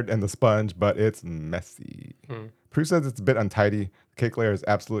curd and the sponge, but it's messy. Prue says it's a bit untidy. The cake layer is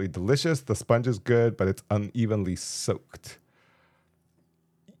absolutely delicious. The sponge is good, but it's unevenly soaked.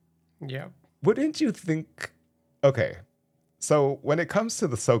 Yeah. Wouldn't you think? Okay, so when it comes to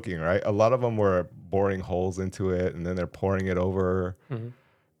the soaking, right? A lot of them were boring holes into it, and then they're pouring it over. Mm-hmm.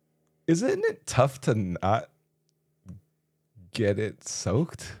 Isn't it tough to not get it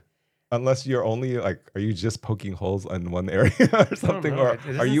soaked? Unless you're only like, are you just poking holes in one area or something? know. Or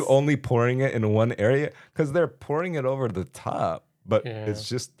It are you is- only pouring it in one area? Because they're pouring it over the top, but Yeah. it's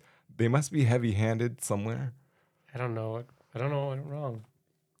just, they must be heavy handed somewhere. I don't know what went wrong.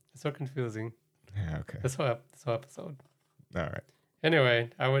 It's so confusing. Yeah, okay. This whole episode. All right. Anyway,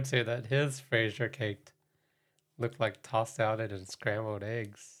 I would say that his Fraser cake looked like tossed salad and scrambled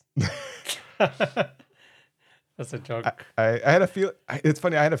eggs. That's a joke. I had a feel. It's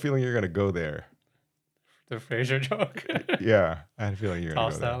funny. I had a feeling you're gonna go there. The Fraser joke. Yeah, I had a feeling you're gonna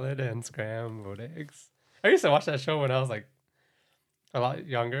Tossed go there. salad and scrambled eggs. I used to watch that show when I was like a lot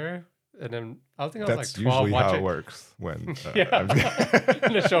younger. And then I think I was That's like 12 usually how watching. it works when Yeah.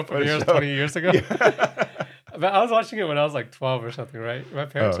 the show premieres show. 20 years ago. But I was watching it when I was like 12 or something, right? My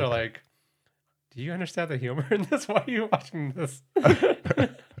parents Oh, are okay. like, do you understand the humor in this? Why are you watching this?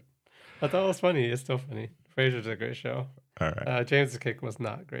 I thought it was funny. It's still funny. Frasier's a great show. All right. James's Cake was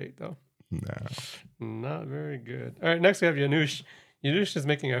not great, though. No. Not very good. All right, next we have Yanush. Yanush is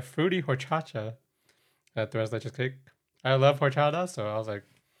making a fruity horchata at Tres Leches Cake. I love horchata, so I was like,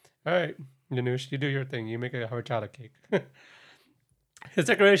 all right, Yanush, you do your thing. You make a horchata cake. His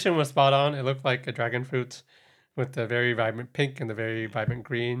decoration was spot on. It looked like a dragon fruit with the very vibrant pink and the very vibrant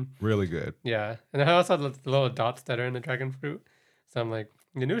green. Really good. Yeah. And I also had the little dots that are in the dragon fruit. So I'm like,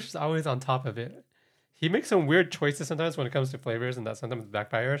 Yanush is always on top of it. He makes some weird choices sometimes when it comes to flavors, and that sometimes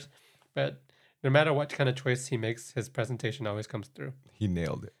backfires. But no matter what kind of choice he makes, his presentation always comes through. He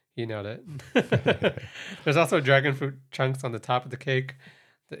nailed it. He nailed it. There's also dragon fruit chunks on the top of the cake.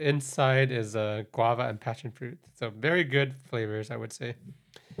 The inside is guava and passion fruit. So very good flavors, I would say.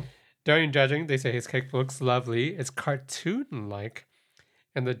 During judging, they say his cake looks lovely. It's cartoon-like.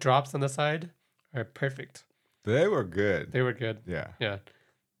 And the drops on the side are perfect. They were good. They were good. Yeah. Yeah.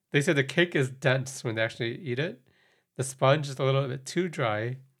 They say the cake is dense when they actually eat it. The sponge is a little bit too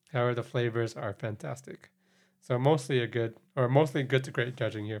dry. However, the flavors are fantastic. So mostly good to great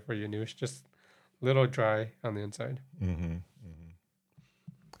judging here for Yanush. Just a little dry on the inside. Mm-hmm.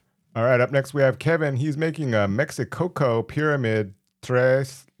 All right, up next we have Kevin. He's making a Mexicoco pyramid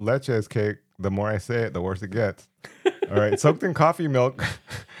tres leches cake. The more I say it, the worse it gets. All right, soaked in coffee milk,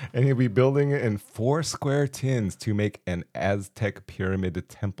 and he'll be building it in 4 square tins to make an Aztec pyramid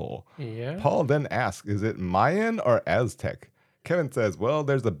temple. Yeah. Paul then asks, is it Mayan or Aztec? Kevin says, well,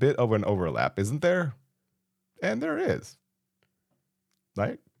 there's a bit of an overlap, isn't there? And there is.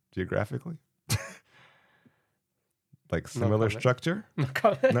 Right? Geographically? Like similar comment. structure? No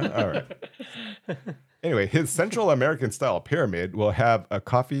comment. No? All right. Anyway, his Central American style pyramid will have a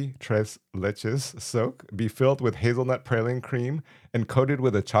coffee tres leches soak, be filled with hazelnut praline cream, and coated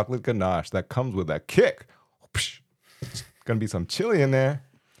with a chocolate ganache that comes with a kick. Gonna be some chili in there.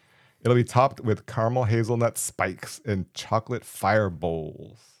 It'll be topped with caramel hazelnut spikes and chocolate fire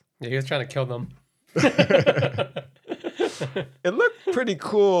bowls. Yeah, he was trying to kill them. It looked pretty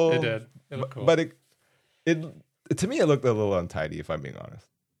cool. It did. It looked cool. But it to me, it looked a little untidy, if I'm being honest.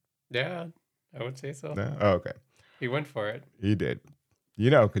 Yeah, I would say so. No? Oh, okay. He went for it. He did. You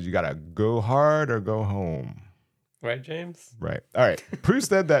know, because you got to go hard or go home. Right, James? Right. All right. Prue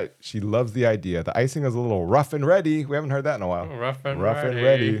said that she loves the idea. The icing is a little rough and ready. We haven't heard that in a while. Rough and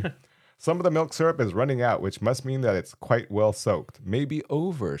ready. Some of the milk syrup is running out, which must mean that it's quite well soaked, maybe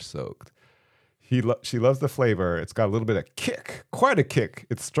over soaked. She loves the flavor. It's got a little bit of kick, quite a kick.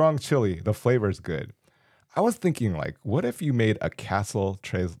 It's strong chili. The flavor is good. I was thinking, like, what if you made a Castle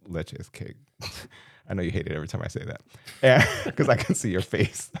Tres Leches cake? I know you hate it every time I say that, because I can see your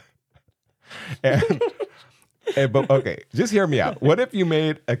face. But okay, just hear me out. What if you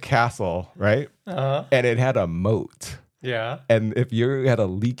made a castle, right? Uh-huh. And it had a moat, Yeah. and if you had a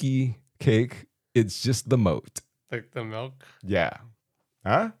leaky cake, it's just the moat. Like the milk. Yeah.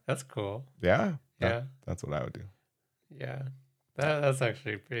 Huh? That's cool. Yeah. Yeah. That's what I would do. Yeah. That's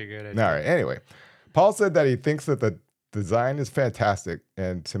actually pretty good. All right. Anyway, Paul said that he thinks that the design is fantastic,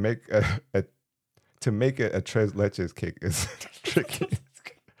 and to make a tres leches cake is tricky.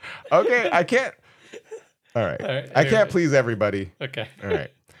 Okay, I can't. All right. I can't please everybody. Okay. All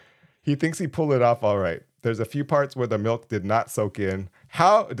right. He thinks he pulled it off all right. There's a few parts where the milk did not soak in.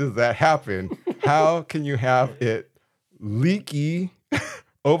 How does that happen? How can you have it leaky,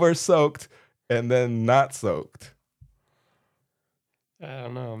 over soaked, and then not soaked? I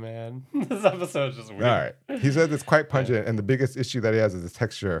don't know, man. This episode is just weird. All right. He says it's quite pungent, and the biggest issue that he has is the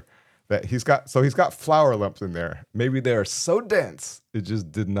texture. That he's got flour lumps in there. Maybe they're so dense it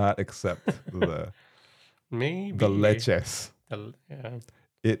just did not accept the Maybe leches. Yeah.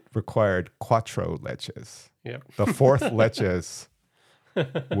 It required 4 leches. Yep. The 4th leches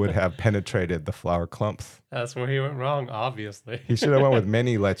would have penetrated the flour clumps. That's where he went wrong, obviously. He should have went with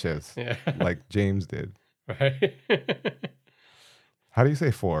many leches, Yeah. like James did. Right. How do you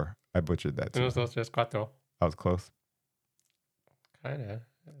say 4? I butchered that too. No, so it's just cuatro. I was close. Kind of.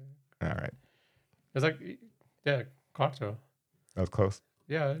 All right. It's like, yeah, cuatro. I was close.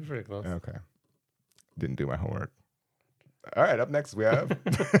 Yeah, it's pretty close. Okay. Didn't do my homework. All right. Up next, we have.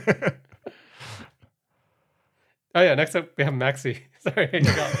 Oh yeah, next up we have Maxi. Sorry,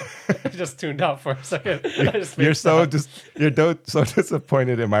 I just tuned out for a second. You're so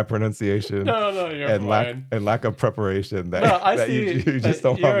disappointed in my pronunciation No, you're and fine. lack of preparation that, No, I that see. you just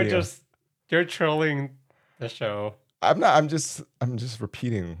don't want me. You're trolling the show. I'm not. I'm just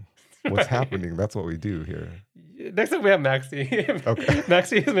repeating What's Right. happening? That's what we do here. Next up, we have Maxie. Okay.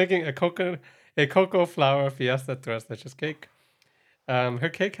 Maxie is making a cocoa flour fiesta tres leches cake. Her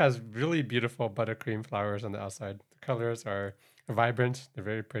cake has really beautiful buttercream flowers on the outside. The colors are vibrant. They're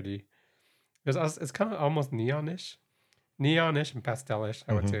very pretty. It's kind of almost neonish and pastelish,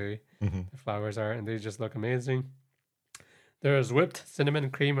 I would Mhm. say Mhm. the flowers are, and they just look amazing. There's whipped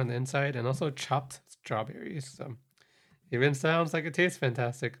cinnamon cream on the inside and also chopped strawberries. So even sounds like it tastes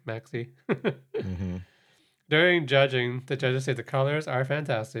fantastic, Maxie. Mhm. During judging, the judges say the colors are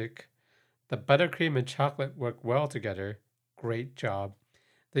fantastic. The buttercream and chocolate work well together. Great job.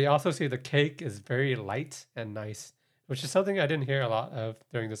 They also say the cake is very light and nice, which is something I didn't hear a lot of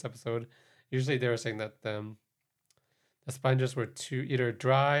during this episode. Usually they were saying that the sponges were too either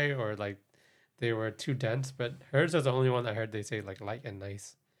dry or like they were too dense, but hers is the only one I heard they say like light and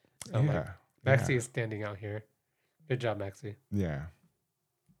nice. So like Yeah. Maxie Yeah. is standing out here. Good job, Maxie. Yeah.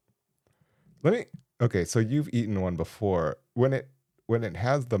 Let me. Okay, so you've eaten one before. When it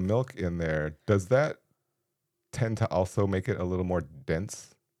has the milk in there, does that tend to also make it a little more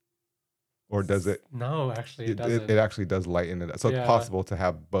dense, or does it? No, actually it It, it, doesn't. it actually does lighten it up. So it's Yeah. possible to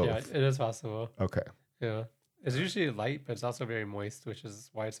have Yeah, both. it is possible. Okay. Yeah. It's usually light, but it's also very moist, which is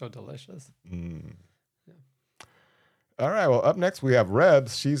why it's so delicious. Mm. Yeah. All right. Well, up next we have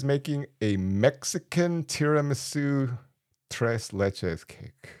Rebs. She's making a Mexican tiramisu tres leches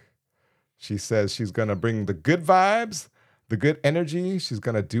cake. She says she's gonna bring the good vibes, the good energy. She's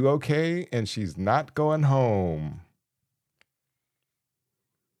gonna do okay, and she's not going home.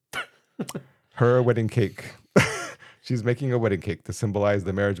 Her wedding cake. She's making a wedding cake to symbolize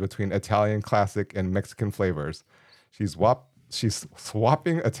the marriage between Italian classic and Mexican flavors. She's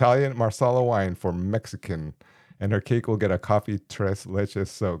swapping Italian Marsala wine for Mexican, and her cake will get a coffee tres leches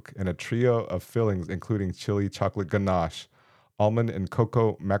soak and a trio of fillings, including chili chocolate ganache, almond and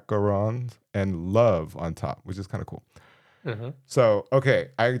cocoa macarons, and love on top, which is kind of cool. Uh-huh. So, okay,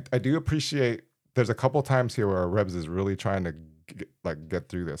 I do appreciate. There's a couple times here where Rebs is really trying to get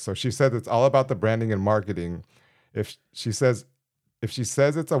through this. So she said it's all about the branding and marketing. If she says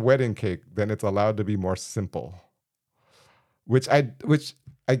it's a wedding cake, then it's allowed to be more simple. Which I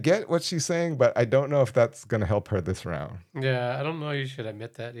get what she's saying, but I don't know if that's gonna help her this round. Yeah, I don't know you should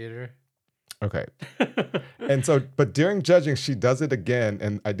admit that either. Okay. And so, but during judging, she does it again,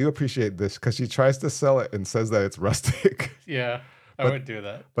 and I do appreciate this because she tries to sell it and says that it's rustic. Yeah, I But- would do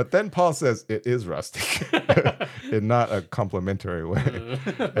that. But then Paul says it is rustic in not a complimentary way.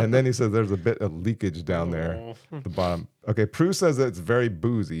 And then he says there's a bit of leakage down there Oh. at the bottom. Okay, Prue says that it's very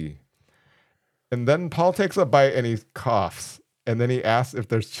boozy. And then Paul takes a bite and he coughs. And then he asks if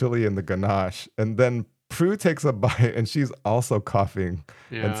there's chili in the ganache. And then Prue takes a bite and she's also coughing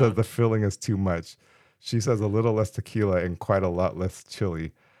and says the filling is too much. She says a little less tequila and quite a lot less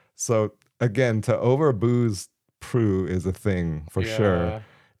chili. So again, to over booze Prue is a thing for sure.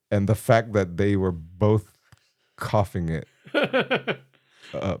 And the fact that they were both coughing it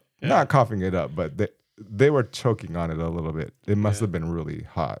up, not coughing it up, but they were choking on it a little bit. It must have been really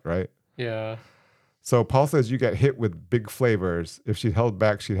hot, right? Yeah. So Paul says you get hit with big flavors. If she held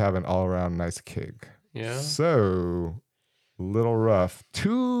back, she'd have an all-around nice cake. Yeah. So, little rough,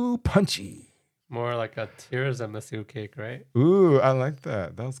 too punchy. More like a tiramisu cake, right? Ooh, I like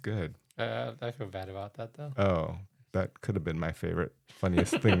that. That was good. I feel bad about that though. Oh, that could have been my favorite,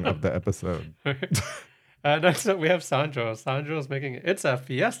 funniest thing of the episode. Next up, we have Sandro. Sandro's making it's a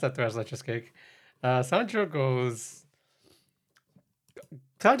fiesta tres leches cake. Sandro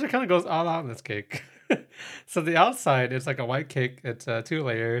kind of goes all out in this cake. So the outside it's like a white cake. It's 2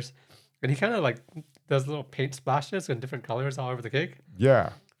 layers, and he kind of like does little paint splashes in different colors all over the cake. Yeah,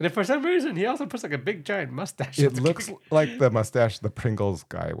 And then for some reason, he also puts like a big giant mustache. on it the looks cake. like the mustache the Pringles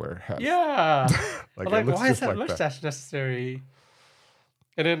guy has. Yeah. like, I'm like, it looks why is just that like that. mustache necessary?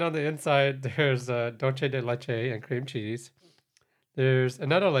 And then on the inside, there's dulce de leche and cream cheese. There's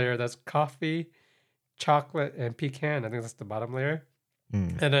another layer that's coffee, chocolate, and pecan. I think that's the bottom layer.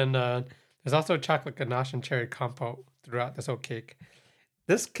 Mm. And then there's also chocolate ganache and cherry compote throughout this whole cake.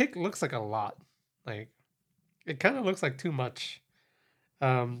 This cake looks like a lot. Like, it kind of looks like too much.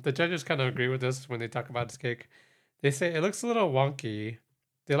 The judges kind of agree with this when they talk about this cake. They say it looks a little wonky.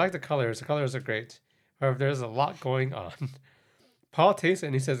 They like the colors. The colors are great. However, there's a lot going on. Paul tastes it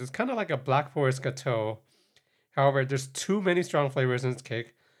and he says it's kind of like a Black Forest Gâteau. However, there's too many strong flavors in this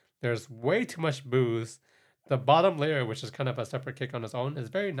cake. There's way too much booze. The bottom layer, which is kind of a separate cake on its own, is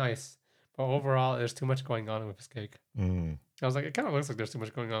very nice. But overall, there's too much going on with this cake. Mm. I was like, it kind of looks like there's too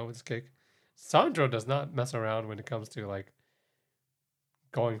much going on with this cake. Sandro does not mess around when it comes to like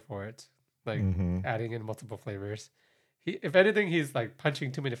going for it, like Mhm. adding in multiple flavors. if anything, he's like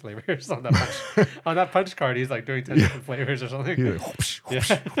punching too many flavors on that punch on that punch card. He's like doing 10 different flavors or something. He's like, whoosh,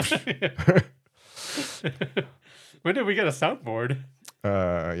 whoosh, whoosh. When did we get a soundboard?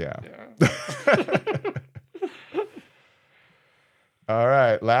 Yeah. Yeah. All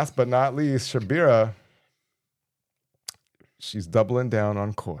right. Last but not least, Shabira. She's doubling down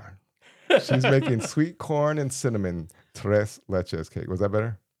on corn. She's making sweet corn and cinnamon tres leches cake. Was that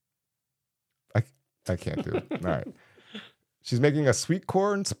better? I can't do it. All right. She's making a sweet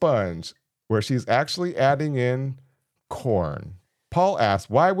corn sponge where she's actually adding in corn. Paul asks,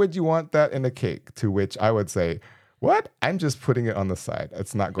 why would you want that in a cake? To which I would say, what? I'm just putting it on the side.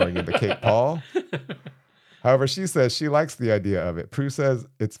 It's not going in the cake, Paul. However, she says she likes the idea of it. Prue says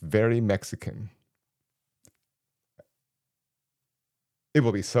it's very Mexican. It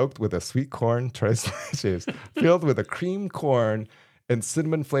will be soaked with a sweet corn tres leches filled with a cream corn and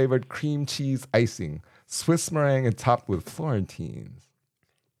cinnamon-flavored cream cheese icing, Swiss meringue, and topped with Florentines.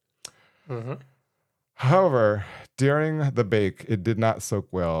 Mm-hmm. However, during the bake, it did not soak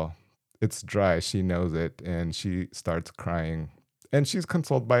well. It's dry. She knows it, and she starts crying. And she's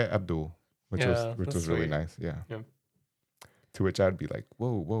consoled by Abdul, which was really sweet. Nice. Yeah. Yeah. To which I'd be like,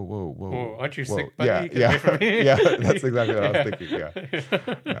 whoa, whoa, whoa, whoa. Whoa, aren't you whoa. sick, buddy? Yeah, Get yeah, away from me. yeah. That's exactly what I was thinking. Yeah.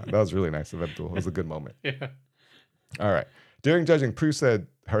 Yeah. That was really nice of Abdul. It was a good moment. Yeah. All right. During judging, Prue said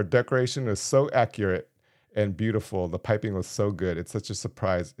her decoration is so accurate and beautiful. The piping was so good. It's such a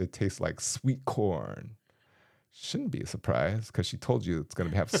surprise. It tastes like sweet corn. Shouldn't be a surprise because she told you it's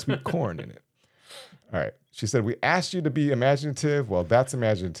going to have sweet corn in it. All right. She said, we asked you to be imaginative. Well, that's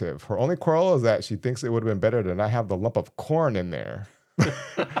imaginative. Her only quarrel is that she thinks it would have been better to not have the lump of corn in there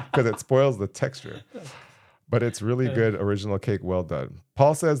because it spoils the texture. But it's really good original cake. Well done.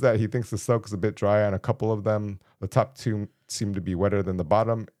 Paul says that he thinks the soak is a bit dry on a couple of them. The top two seem to be wetter than the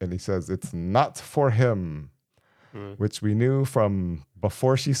bottom. And he says it's not for him, which we knew from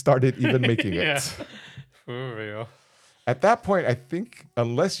before she started even making it. Yeah. For real. At that point, I think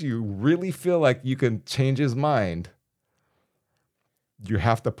unless you really feel like you can change his mind, you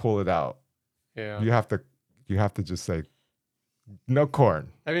have to pull it out. Yeah. You have to just say, no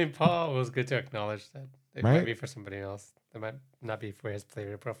corn. I mean, Paul was good to acknowledge that it Right? might be for somebody else. It might not be for his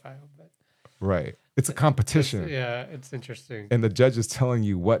flavor profile, but Right. It's a competition. it's interesting. And the judge is telling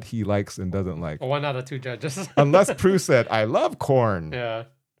you what he likes and doesn't like. Well, 1 out of 2 judges. Unless Prue said, I love corn. Yeah.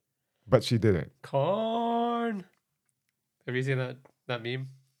 But she didn't. Corn. Have you seen that meme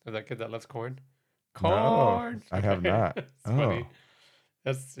of that kid that loves corn? No, Corn. I have not. It's Oh. funny.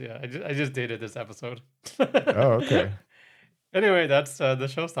 I just dated this episode. Oh, okay. Anyway, that's the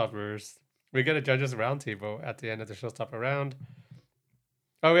showstoppers. We get a judges roundtable at the end of the showstopper round.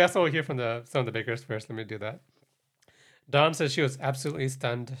 Oh, we also hear from some of the bakers first. Let me do that. Dawn says she was absolutely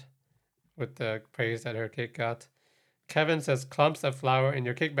stunned with the praise that her cake got. Kevin says clumps of flour in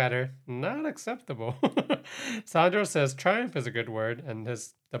your cake batter, not acceptable. Sandro says triumph is a good word, and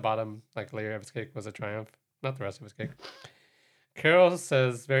the bottom layer of his cake was a triumph, not the rest of his cake. Carol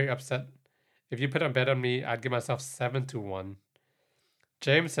says very upset. If you put a bet on me, I'd give myself 7-1.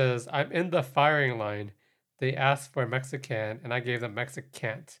 James says I'm in the firing line. They asked for Mexican, and I gave them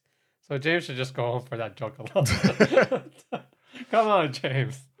Mexicant. So James should just go home for that joke alone. Come on,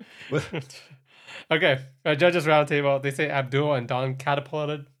 James. Okay, judges roundtable. They say Abdul and Don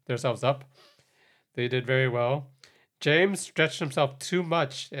catapulted themselves up. They did very well. James stretched himself too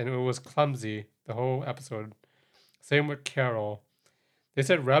much, and it was clumsy the whole episode. Same with Carol. They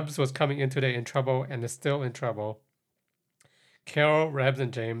said Rebs was coming in today in trouble and is still in trouble. Carol, Rebs,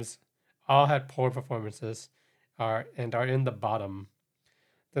 and James all had poor performances and are in the bottom.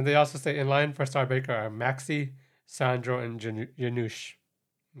 Then they also say in line for Star Baker are Maxi, Sandro, and Janusz.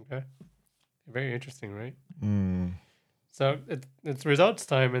 Okay. Very interesting, right? Mm. So it's results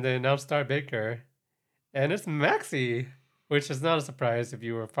time, and they announced Star Baker, and it's Maxi, which is not a surprise if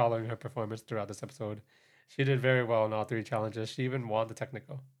you were following her performance throughout this episode. She did very well in all 3 challenges. She even won the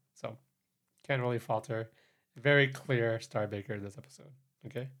technical, so can't really fault her. Very clear Star Baker this episode.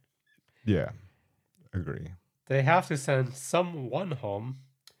 Okay. Yeah, agree. They have to send someone home,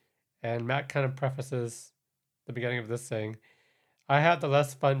 and Matt kind of prefaces the beginning of this saying, "I had the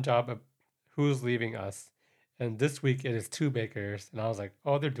less fun job of who's leaving us, and this week it is 2 bakers." And I was like,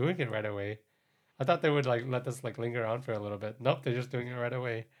 oh, they're doing it right away. I thought they would let this linger on for a little bit. Nope, they're just doing it right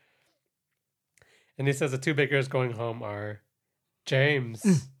away. And he says the 2 bakers going home are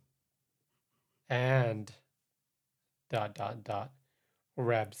James and ...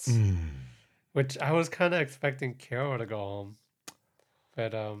 Rebs. Which I was kind of expecting Carol to go home.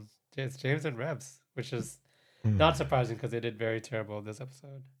 But it's James and Rebs, which is not surprising because they did very terrible this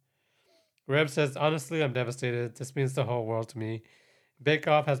episode. Reb says, honestly, I'm devastated. This means the whole world to me. Bake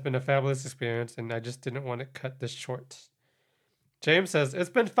Off has been a fabulous experience, and I just didn't want to cut this short. James says, it's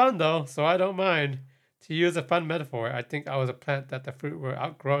been fun though, so I don't mind. To use a fun metaphor, I think I was a plant that the fruit were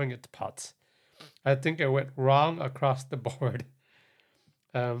outgrowing its pots. I think it went wrong across the board.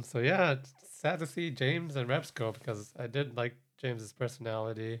 So yeah, it's sad to see James and Reps go because I did like James's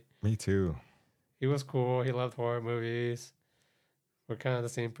personality. Me too. He was cool. He loved horror movies. We're kind of the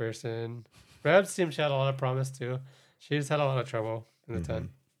same person. Reps seemed she had a lot of promise too. She just had a lot of trouble in the tent.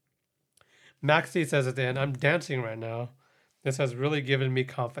 Maxie says at the end, I'm dancing right now. This has really given me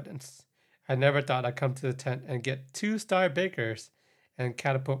confidence. I never thought I'd come to the tent and get 2-star bakers and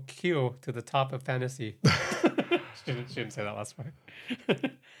catapult Q to the top of fantasy. she didn't say that last part.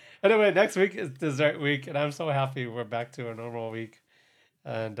 Anyway, next week is dessert week, and I'm so happy we're back to a normal week.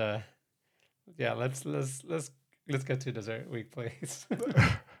 And yeah, let's get to dessert week, please.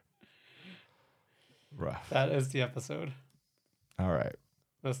 Rough. That is the episode. All right.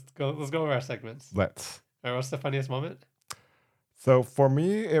 Let's go over our segments. Let's. All right, what's the funniest moment? So for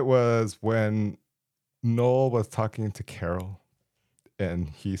me, it was when Noel was talking to Carol, and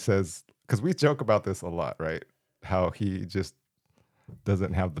he says, because we joke about this a lot, right? How he just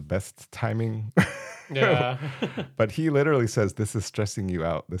doesn't have the best timing. Yeah. But he literally says, "This is stressing you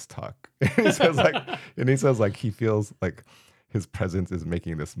out, this talk." And he says like he feels like his presence is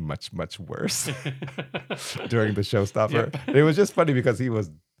making this much, much worse during the showstopper. Yep. It was just funny because he was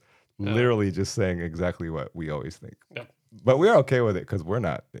literally just saying exactly what we always think. Yep. But we're okay with it because we're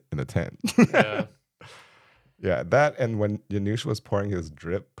not in the tent. Yeah. Yeah, that and when Yanush was pouring his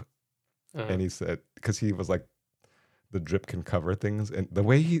drip, and he said, because he was like, the drip can cover things. And the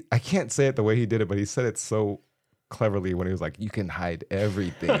way I can't say it the way he did it, but he said it so cleverly when he was like, you can hide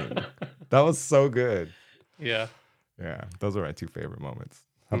everything. That was so good. Yeah. Yeah, those are my two favorite moments.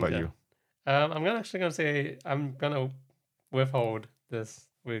 How about you? I'm actually gonna say I'm gonna withhold this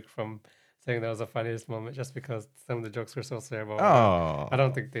week from saying that was the funniest moment, just because some of the jokes were so terrible. Oh, I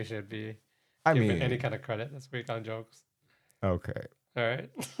don't think they should be given any kind of credit this week on jokes. Okay. All right.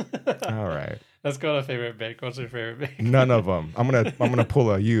 All right. Let's go to favorite bake. What's your favorite bake? None of them. I'm gonna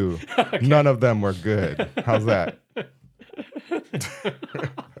pull a you. Okay. None of them were good. How's that?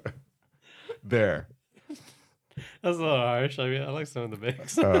 There. That's a little harsh. I mean, I like some of the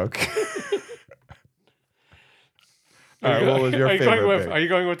bakes. Okay. All right. What was your favorite bake? Are you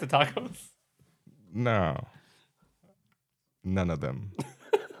going with the tacos? No. None of them.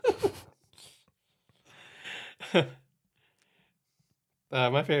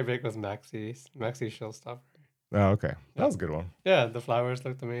 My favorite bake was Maxie's Showstopper. Oh, okay. That was a good one. Yeah, the flowers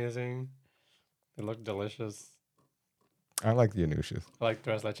looked amazing. They looked delicious. I like the Anushes. I like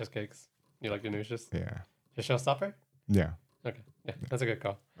Tres Leches cakes. You like your Nushas? Yeah. Your Showstopper? Yeah. Okay. Yeah, that's a good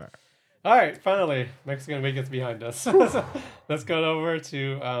call. All right. All right, finally, Mexican week is behind us. Let's go over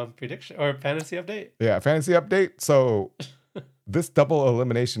to prediction or fantasy update. Yeah. Fantasy update. So this double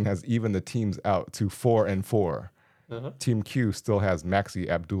elimination has evened the teams out to 4-4. Team Q still has Maxi,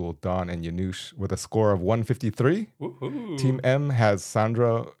 Abdul, Don, and Yanush with a score of 153. Woo-hoo. Team M has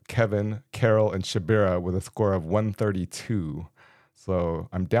Sandra, Kevin, Carol, and Shabira with a score of 132. So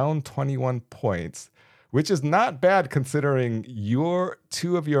I'm down 21 points, which is not bad considering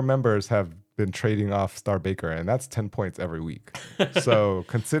two of your members have been trading off Star Baker, and that's 10 points every week. So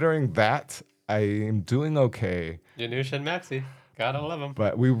considering that, I am doing okay. Yanush and Maxi. Gotta love them.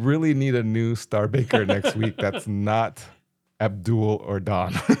 But we really need a new Star Baker next week that's not Abdul or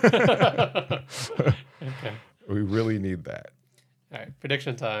Don. Okay. We really need that. All right,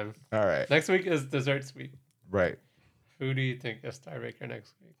 prediction time. All right. Next week is desserts week. Right. Who do you think is Star Baker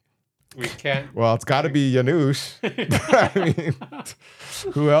next week? We can't. Well, it's got to be Yanush. I mean,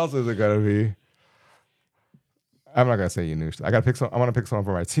 who else is it going to be? I'm not going to say Yanush. I want to pick someone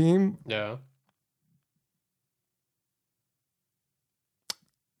for my team. Yeah.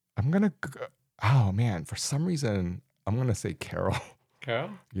 I'm going to, oh man, for some reason, I'm going to say Carol. Carol?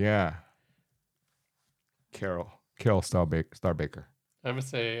 Yeah. Carol Star Baker. I'm going to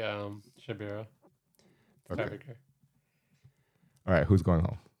say Shabira. Okay. Star Baker. All right, who's going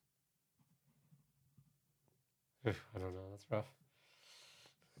home? Oof, I don't know. That's rough.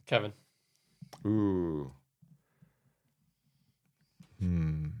 Kevin. Ooh.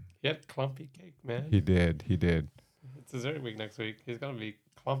 He had clumpy cake, man. He did. It's dessert week next week. He's going to be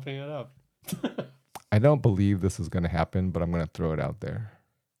clumping it up. I don't believe this is going to happen, but I'm going to throw it out there.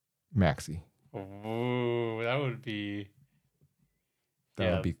 Maxi. Ooh, that would be...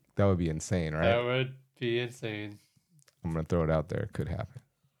 That would be insane, right? That would be insane. I'm going to throw it out there. It could happen.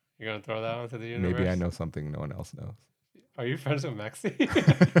 You're going to throw that onto the universe? Maybe I know something no one else knows. Are you friends with Maxi?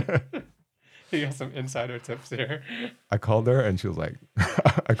 You got some insider tips here. I called her and she was like,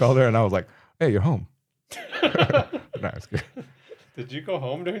 I called her and I was like, hey, you're home. No, it's good. Did you go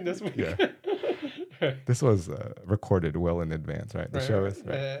home during this week? Yeah. This was recorded well in advance, right? The show is,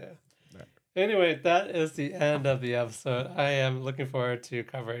 right? Yeah. Anyway, that is the end of the episode. I am looking forward to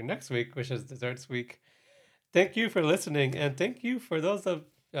covering next week, which is Desserts Week. Thank you for listening, and thank you for those of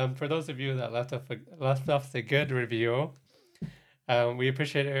you that left us a good review. We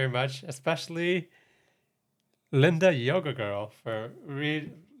appreciate it very much, especially Linda Yoga Girl for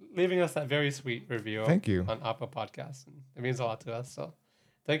leaving us that very sweet review. Thank you. On Apple Podcasts. It means a lot to us. So,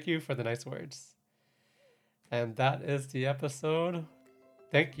 thank you for the nice words. And that is the episode.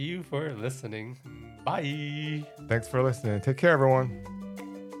 Thank you for listening. Bye. Thanks for listening. Take care, everyone.